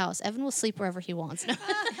rules our house. Evan will sleep wherever he wants. No.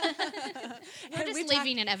 We're And just we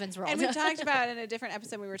living in Evan's world. And we talked about in a different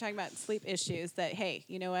episode, we were talking about sleep issues that, hey,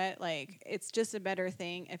 you know what? Like, it's just a better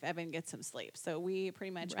thing if Evan gets some sleep. So we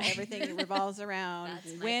pretty much, everything revolves around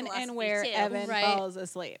That's my when and philosophy where too. Evan Right. falls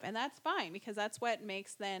asleep. And that's fine because that's what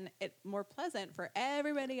makes then it more pleasant for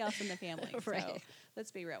everybody else in the family. So Right.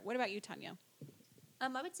 let's be real. What about you, Tanya? I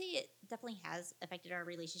would say it definitely has affected our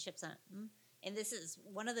relationships. And this is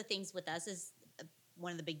one of the things with us is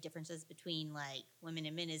one of the big differences between like women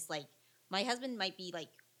and men is like my husband might be like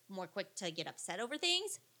more quick to get upset over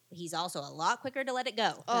things, but he's also a lot quicker to let it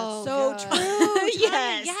go. Oh, so God. true.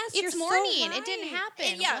 Yes. Yes, It's you're so morning. It didn't right. happen.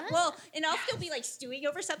 And yeah, What? well, and I'll still be like stewing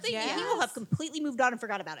over something, and he will Yes. have completely moved on and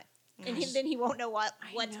forgot about it. And then he won't know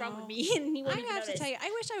what's wrong with know. me, and he won't I even have to notice. tell you, I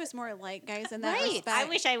wish I was more like guys in that Right. respect. I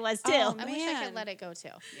wish I was too. Oh, I wish I Man. could let it go too.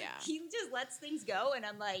 Yeah. He just lets things go, and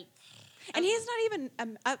I'm like, And he's not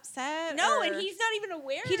even upset. no, or and he's not even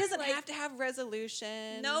aware. he doesn't like, have to have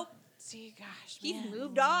resolution. Nope. See, gosh, He's man.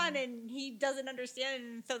 moved on, and he doesn't understand.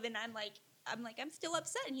 And so then I'm I'm still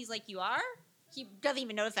upset, and he's like, you are? He doesn't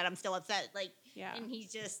even notice that I'm still upset. Like, Yeah. and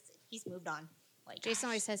he's moved on. Like, Jason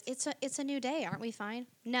always says, it's a new day. Aren't we fine?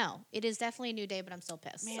 No, it is definitely a new day, but I'm still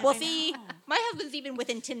pissed. Man. well, I see, know. my husband's even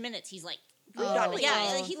within 10 minutes. He's like, moved Oh, on. Yeah,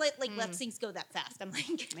 oh. he lets things go that fast. I'm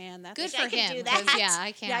like, Man, that's Good Wish for I could him. do 'cause, that. Yeah,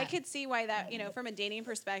 I can't. Yeah, I could see why that, from a dating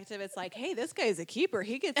perspective, it's like, hey, this guy's a keeper.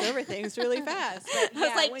 He gets over things really fast. But I was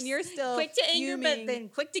yeah, like, when you're still quick to anger, fuming, but then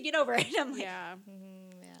quick to get over it. I'm like, yeah.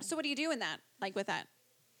 Yeah. So what do you do in that? Like with that?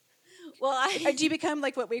 well, Or do you become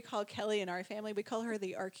like what we call Kelly in our family? We call her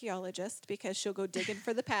the archaeologist because she'll go digging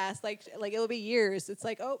for the past. Like it'll be years. It's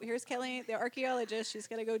like, oh, here's Kelly, the archaeologist. She's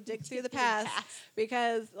gonna go dig through the past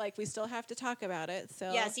because like we still have to talk about it.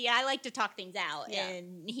 So yeah, see, I like to talk things out, Yeah.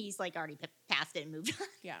 and he's like already past it and moved on.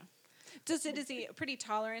 yeah. Is he pretty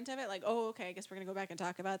tolerant of it? Like, oh, okay, I guess we're gonna go back and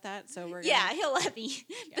talk about that. So we're gonna, Yeah, he'll let me.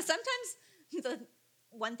 Yeah. But sometimes the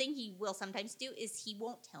one thing he will sometimes do is he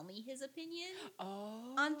won't tell me his opinion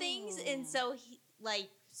on things, and so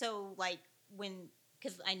when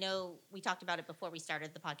because I know we talked about it before we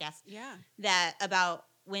started the podcast yeah. that about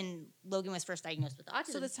when Logan was first diagnosed with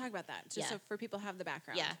autism. So let's talk about that, just Yeah. so for people have the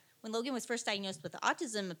background. Yeah, when Logan was first diagnosed with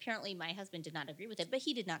autism, apparently my husband did not agree with it, but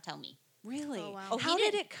he did not tell me. Really? Oh, wow. Oh, he How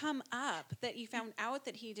did did. it come up that you found out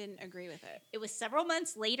that he didn't agree with it? It was several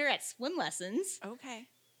months later at swim lessons. Okay.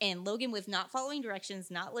 And Logan was not following directions,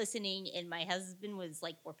 not listening. And my husband was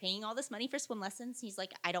like, we're paying all this money for swim lessons. He's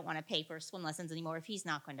like, I don't want to pay for swim lessons anymore if he's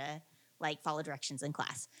not going to like follow directions in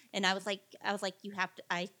class. And I was like, you have to,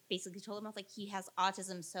 I basically told him, I was like, he has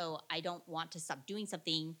autism. So I don't want to stop doing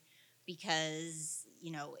something because,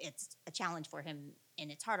 it's a challenge for him and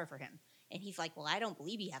it's harder for him. And he's like, well, I don't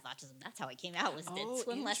believe he has autism. That's how it came out was the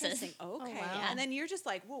swim lessons. interesting. Okay. wow. And then you're just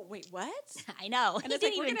like, whoa, wait, what? I know. And He it's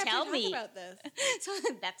like, didn't we're even gonna tell have to me. talk about this. So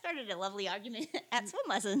that started a lovely argument at swim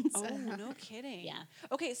lessons. Oh, no kidding. Yeah.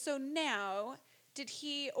 Okay, so now, did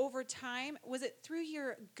he over time, was it through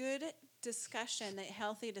your good discussion, that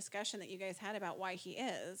healthy discussion that you guys had about why he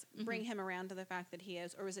is, bring him around to the fact that he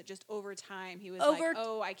is, or was it just over time he was like,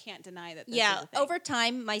 oh, I can't deny that this is Yeah, a thing? over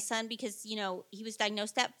time, my son, because he was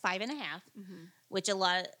diagnosed at 5.5, which a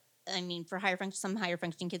lot. For some higher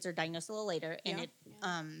functioning kids are diagnosed a little later, and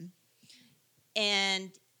Yeah.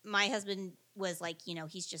 and my husband was like,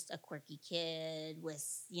 he's just a quirky kid with,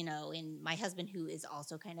 and my husband, who is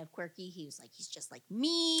also kind of quirky, he was like, he's just like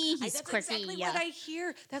me. He's That's quirky. exactly Yeah. what I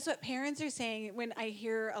hear. That's what parents are saying when I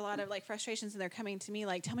hear a lot of like frustrations and they're coming to me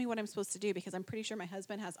like, tell me what I'm supposed to do because I'm pretty sure my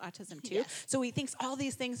husband has autism too. Yes. So he thinks all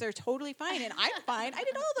these things are totally fine and I'm fine. I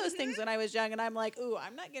did all those things when I was young and I'm like, ooh,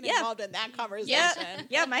 I'm not getting Yeah. involved in that conversation. Yeah,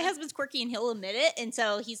 yeah. My husband's quirky and he'll admit it, and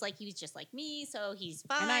so he's like, he's just like me, so he's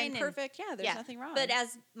fine. And I'm perfect. Yeah, there's nothing wrong. But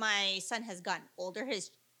as my son has gotten older,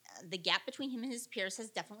 the gap between him and his peers has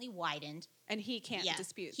definitely widened. And he can't Yeah,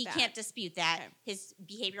 dispute he that. can't dispute that. Okay. His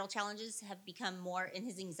behavioral challenges have become more, and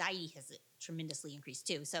his anxiety has tremendously increased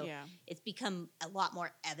too. So Yeah. it's become a lot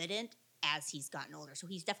more evident as he's gotten older. So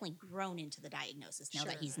he's definitely grown into the diagnosis now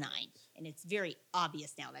that Sure. he's 9. And it's very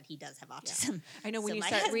obvious now that he does have autism. I know when So you my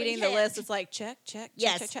start husband reading the can't- list, it's like check.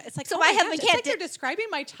 Yes. Check. It's like, So oh my my husband gosh, can't it's like you're describing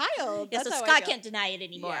my child. Yeah, That's so how I Scott feel. can't deny it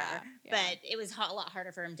anymore. Yeah. But it was a lot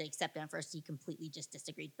harder for him to accept it at first. He completely just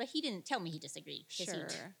disagreed. But he didn't tell me he disagreed. 'Cause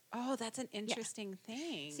he- Sure. Oh, that's an interesting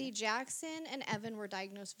thing. See, Jackson and Evan were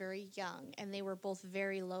diagnosed very young, and they were both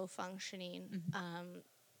very low functioning.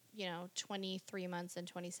 23 months and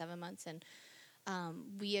 27 months, and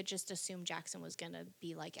we had just assumed Jackson was gonna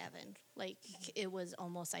be like Evan, like it was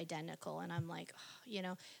almost identical. And I'm like,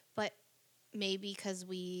 but maybe because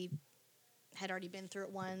we had already been through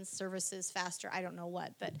it once, services faster, I don't know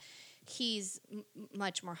what, but he's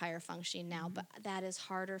much more higher functioning now. But that is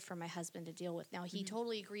harder for my husband to deal with. Now he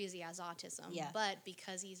totally agrees he has autism, Yeah. but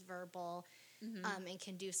because he's verbal and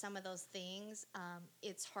can do some of those things,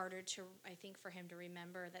 it's harder to, I think, for him to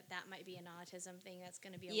remember that might be an autism thing. That's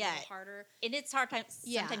going to be a Yeah. little harder. And it's hard times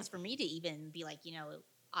Yeah. sometimes for me to even be like,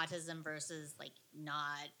 autism versus like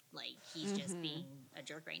not like he's just being a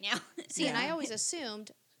jerk right now. See, and I Yeah. always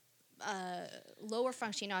assumed lower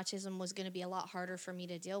functioning autism was going to be a lot harder for me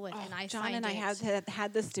to deal with, and I John find and I it have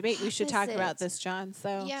had this debate. We should talk about opposite. this, John.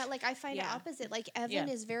 So Yeah, like I find it Yeah. opposite. Like Evan Yeah.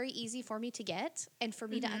 is very easy for me to get and for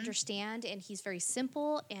me to understand, and he's very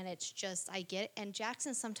simple, and it's just I get it. And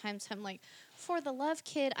Jackson, sometimes I'm like, for the love,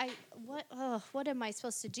 kid, what am I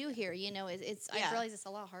supposed to do here? It's I Yeah. realize it's a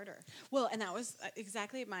lot harder. Well, and that was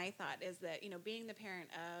exactly my thought, is that, being the parent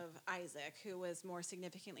of Isaac, who was more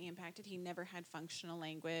significantly impacted, he never had functional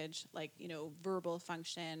language, like, verbal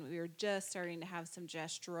function. We were just starting to have some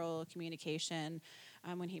gestural communication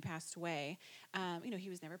when he passed away. He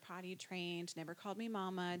was never potty trained, never called me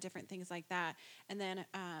mama, different things like that. And then,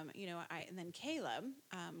 and then Caleb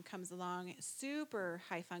comes along, super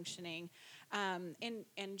high functioning.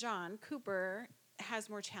 And John Cooper has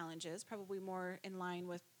more challenges, probably more in line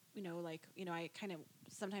with, I kind of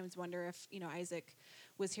sometimes wonder if, Isaac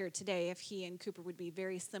was here today, if he and Cooper would be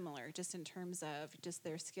very similar just in terms of just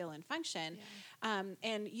their skill and function.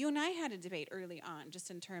 And you and I had a debate early on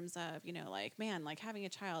just in terms of, having a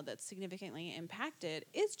child that's significantly impacted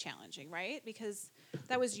is challenging, right? Because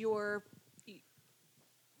that was your...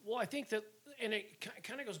 Well, I think that, and it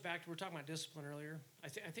kind of goes back to, we were talking about discipline earlier. I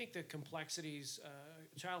think the complexities,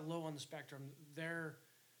 a child low on the spectrum, their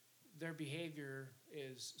behavior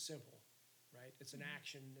is simple, right? It's an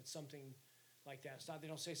action. It's something like that. It's not, they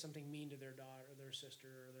don't say something mean to their daughter or their sister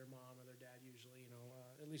or their mom or their dad usually,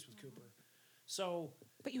 at least with Cooper. So,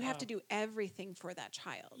 But you have to do everything for that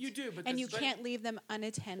child. You do, but and you but can't leave them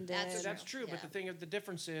unattended. That's true. Yeah. But the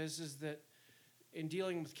difference is that in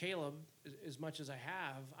dealing with Caleb, as much as I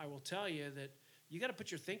have, I will tell you that you got to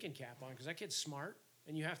put your thinking cap on, because that kid's smart,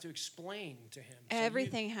 and you have to explain to him.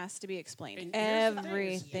 Everything has to be explained. And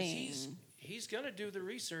here's the thing, Everything. he's going to do the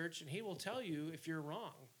research, and he will tell you if you're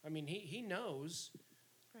wrong. I mean, he knows.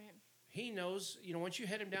 Right. He knows. Once you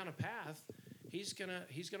head him down a path, he's gonna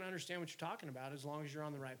understand what you're talking about, as long as you're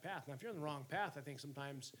on the right path. Now, if you're on the wrong path, I think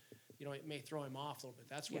sometimes, it may throw him off a little bit.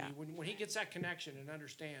 That's when when he gets that connection and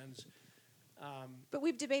understands. But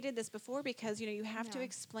we've debated this before, because you have to Yeah.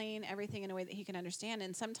 explain everything in a way that he can understand.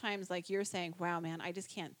 And sometimes, like you're saying, wow, man, I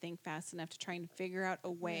just can't think fast enough to try and figure out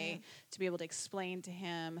a way to be able to explain to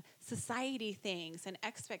him society things and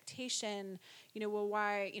expectation.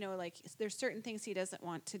 Why, there's certain things he doesn't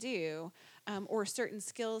want to do, or certain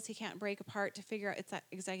skills he can't break apart to figure out. It's that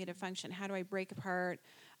executive function. How do I break apart?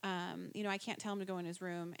 I can't tell him to go in his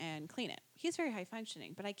room and clean it. He's very high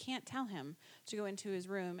functioning, but I can't tell him to go into his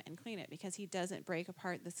room and clean it, because he doesn't break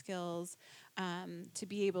apart the skills to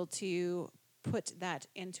be able to put that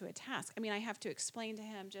into a task. I mean, I have to explain to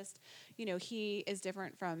him just, he is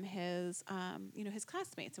different from his, his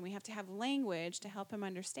classmates, and we have to have language to help him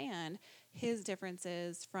understand his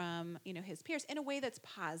differences from, his peers in a way that's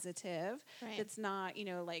positive. Right. It's not,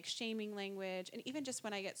 like shaming language. And even just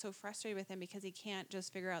when I get so frustrated with him because he can't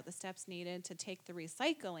just figure out the steps needed to take the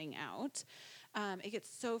recycling out, it gets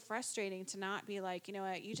so frustrating to not be like, you know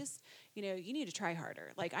what, you just, you need to try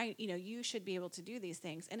harder. Like, you should be able to do these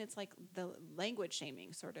things. And it's like the language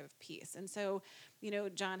shaming sort of piece. And so,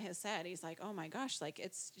 John has said, he's like, oh my gosh, like,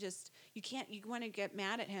 it's just, you want to get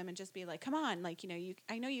mad at him and just be like, come on, like,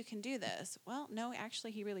 I know you can do this. Well, no,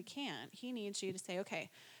 actually, he really can't. He needs you to say,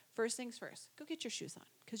 okay, first things first, go get your shoes on,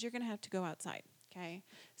 because you're going to have to go outside. Okay.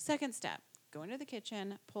 Second step, go into the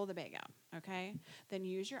kitchen, pull the bag out, okay? Then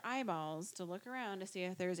use your eyeballs to look around to see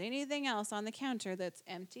if there's anything else on the counter that's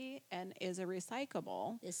empty and is a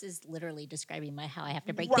recyclable. This is literally describing how I have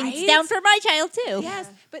to break Right? things down for my child too. Yes,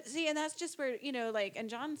 but see, and that's just where, like, and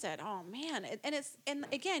John said, oh man, and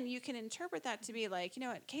again, you can interpret that to be like, you know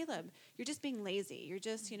what, Caleb, you're just being lazy. You're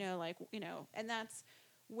just, and that's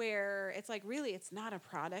where it's like, really, it's not a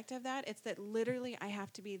product of that. It's that literally I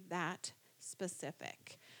have to be that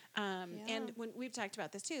specific. And when we've talked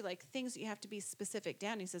about this too, like things that you have to be specific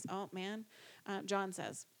down. He says, oh man, John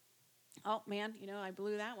says, oh man, I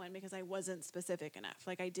blew that one because I wasn't specific enough.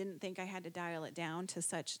 Like I didn't think I had to dial it down to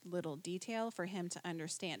such little detail for him to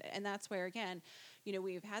understand it. And that's where, again,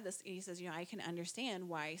 we've had this, he says, I can understand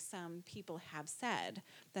why some people have said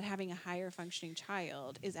that having a higher functioning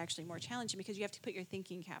child is actually more challenging because you have to put your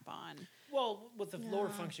thinking cap on. Well, with the lower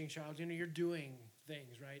functioning child, you're doing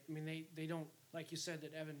things, right? I mean, they don't, like you said,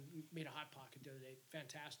 that Evan made a Hot Pocket the other day.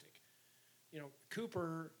 Fantastic.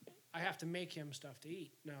 Cooper, I have to make him stuff to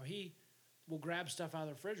eat. Now, he will grab stuff out of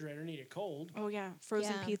the refrigerator and eat it cold. Oh, yeah.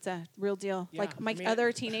 Frozen pizza. Real deal. Yeah. Like, my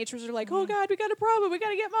other teenagers are like, oh, God, we got a problem. We got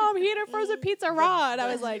to get Mom. He ate our frozen pizza raw. And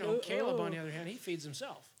I was like, Caleb, on the other hand, he feeds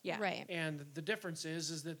himself. Yeah. Right. And the difference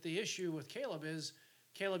is that the issue with Caleb is,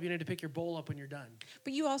 Caleb, you need to pick your bowl up when you're done.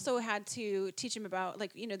 But you also had to teach him about,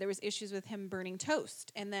 like, there was issues with him burning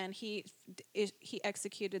toast. And then he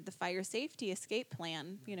executed the fire safety escape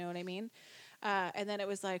plan. You know what I mean? And then it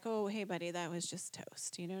was like, oh, hey, buddy, that was just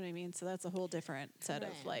toast. You know what I mean? So that's a whole different set of,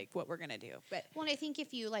 like, what we're going to do. But Well, and I think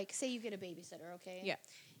if you, like, say you get a babysitter, okay? Yeah.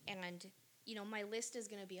 And, my list is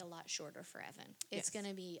going to be a lot shorter for Evan. It's Yes. going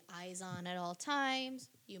to be eyes on at all times.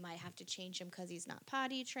 You might have to change him because he's not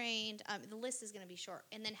potty trained. The list is going to be short.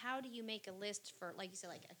 And then how do you make a list for, like you said,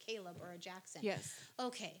 like a Caleb or a Jackson? yes.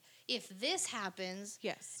 Okay, if this happens,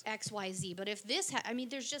 Yes. X, Y, Z. But if this,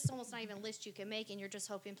 there's just almost not even a list you can make, and you're just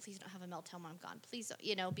hoping, please don't have a meltdown when I'm gone. Please,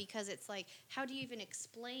 because it's like, how do you even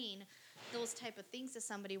explain those type of things to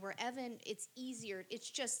somebody where Evan, it's easier.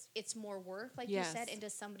 It's more work, like Yes. you said. And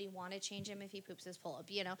does somebody want to change him if he poops his pull-up,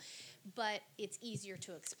 But it's easier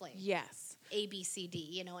to explain. Yes. A, B, C,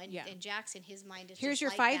 D, and, Yeah. and Jackson, his mind is Here's just your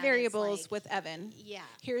like 5 that. It's variables like, with Evan. Yeah.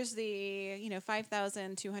 Here's the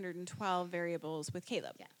 5,212 variables with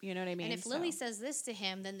Caleb. Yeah. You know what I mean? And if Lily says this to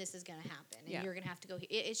him, then this is going to happen. And Yeah. you're going to have to go.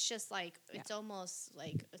 It's just like, it's almost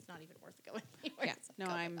like it's not even worth going anywhere. yeah, It's like, no, oh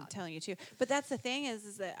my I'm God. telling you too. But that's the thing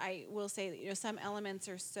is that I will say that some elements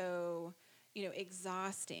are so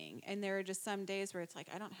exhausting, and there are just some days where it's like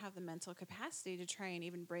I don't have the mental capacity to try and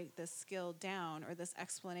even break this skill down or this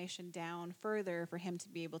explanation down further for him to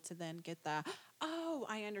be able to then get the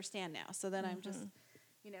I understand now. So then I'm just.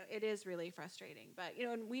 It is really frustrating. But,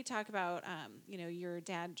 when we talk about, your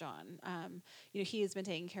dad, John, he has been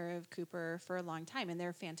taking care of Cooper for a long time, and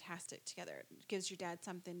they're fantastic together. It gives your dad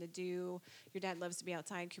something to do. Your dad loves to be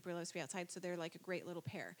outside. Cooper loves to be outside. So they're like a great little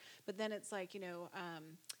pair. But then it's like,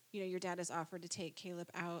 your dad has offered to take Caleb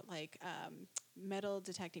out, like, metal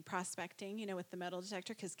detecting, prospecting, with the metal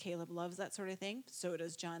detector, because Caleb loves that sort of thing. So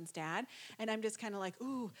does John's dad. And I'm just kind of like,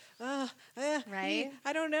 Right?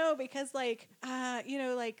 I don't know, because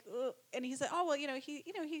and he said, oh, well, he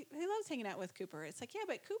loves hanging out with Cooper. It's like, yeah,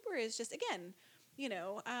 but Cooper is just, again,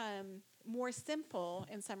 more simple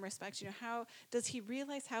in some respects. How does he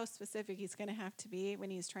realize how specific he's going to have to be when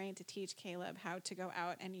he's trying to teach Caleb how to go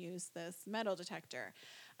out and use this metal detector?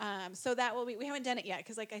 So that will be, we haven't done it yet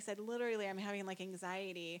because, like I said, literally I'm having like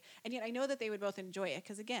anxiety, and yet I know that they would both enjoy it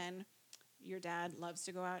because, again, your dad loves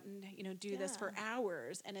to go out and do this for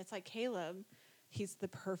hours, and it's like Caleb, he's the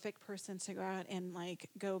perfect person to go out and like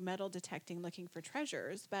go metal detecting looking for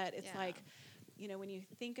treasures, but it's like, when you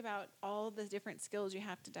think about all the different skills you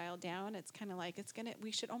have to dial down, it's kind of like we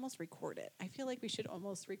should almost record it. I feel like we should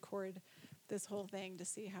almost record this whole thing to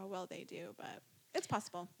see how well they do, but it's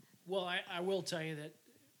possible. Well, I will tell you that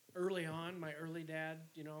early on, my early dad,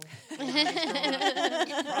 when I was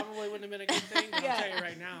growing up, probably wouldn't have been a good thing. But I'll tell you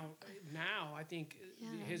right now, I think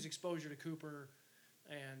his exposure to Cooper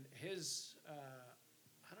and his,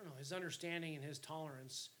 his understanding and his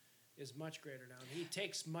tolerance is much greater now. He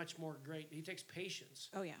takes he takes patience.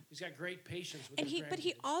 Oh yeah. He's got great patience with And his but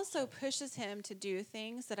he grandkids. also pushes him to do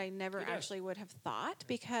things that I never He does. actually would have thought,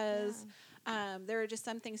 because there are just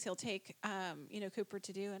some things he'll take Cooper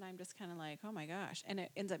to do, and I'm just kind of like, oh my gosh, and it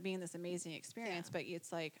ends up being this amazing experience. But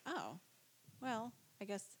it's like, oh, well, I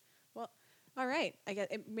guess, well, all right. I guess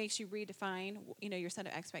it makes you redefine your set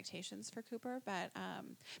of expectations for Cooper. But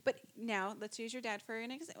now let's use your dad for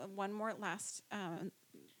an one more last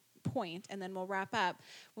point, and then we'll wrap up.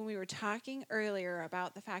 When we were talking earlier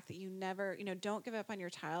about the fact that you never, don't give up on your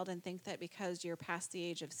child and think that because you're past the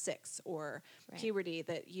age of 6 or puberty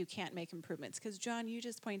that you can't make improvements. Because John, you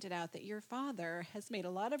just pointed out that your father has made a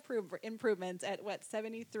lot of improvements at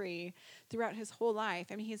 73 throughout his whole life.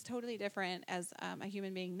 I mean, he's totally different as a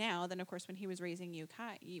human being now than, of course, when he was raising you,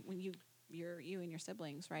 when you and your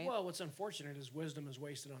siblings, right? Well, what's unfortunate is wisdom is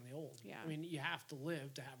wasted on the old. Yeah. I mean, you have to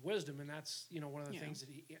live to have wisdom, and that's one of the things that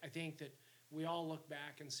I think that we all look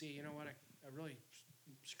back and see. You know what? I really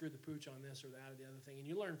screwed the pooch on this or that or the other thing, and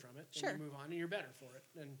you learn from it, and you move on, and you're better for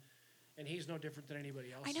it. And he's no different than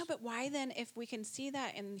anybody else. I know, but why then, if we can see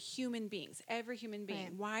that in human beings, every human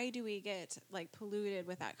being, why do we get polluted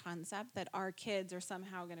with that concept that our kids are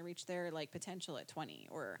somehow going to reach their potential at 20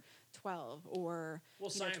 or 12 or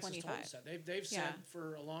science 25? Has told us that. They've said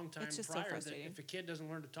for a long time prior that if a kid doesn't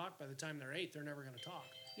learn to talk by the time they're 8, they're never going to talk.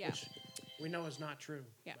 Yeah. Which we know is not true.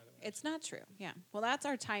 Yeah, it's not true. Yeah. Well, that's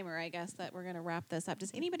our timer, I guess, that we're going to wrap this up.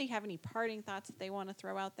 Does anybody have any parting thoughts that they want to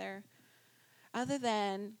throw out there? Other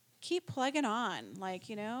than keep plugging on.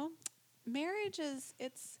 Marriage is,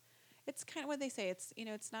 it's kind of what they say. It's,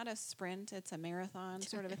 it's not a sprint, it's a marathon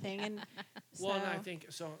sort of a thing. And well, and I think,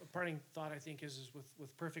 so a parting thought I think is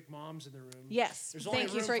with perfect moms in the room. Yes. There's only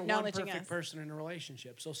Thank you room for one acknowledging perfect us. person in a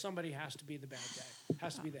relationship. So somebody has to be the bad guy,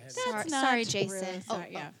 has to be the head. That's not Sorry, true. Jason.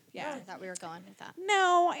 Yeah. I thought we were going with that.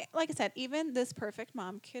 No, like I said, even this perfect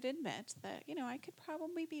mom could admit that, I could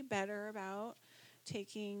probably be better about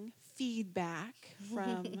taking feedback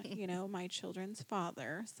from, my children's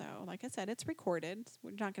father. So, like I said, it's recorded.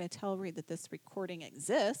 We're not going to tell Reed that this recording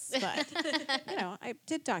exists, but, I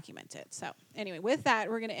did document it. So, anyway, with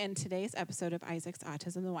that, we're going to end today's episode of Isaac's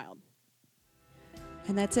Autism in the Wild.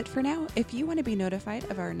 And that's it for now. If you want to be notified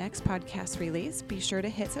of our next podcast release, be sure to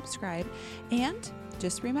hit subscribe. And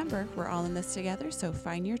just remember, we're all in this together, so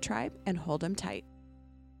find your tribe and hold them tight.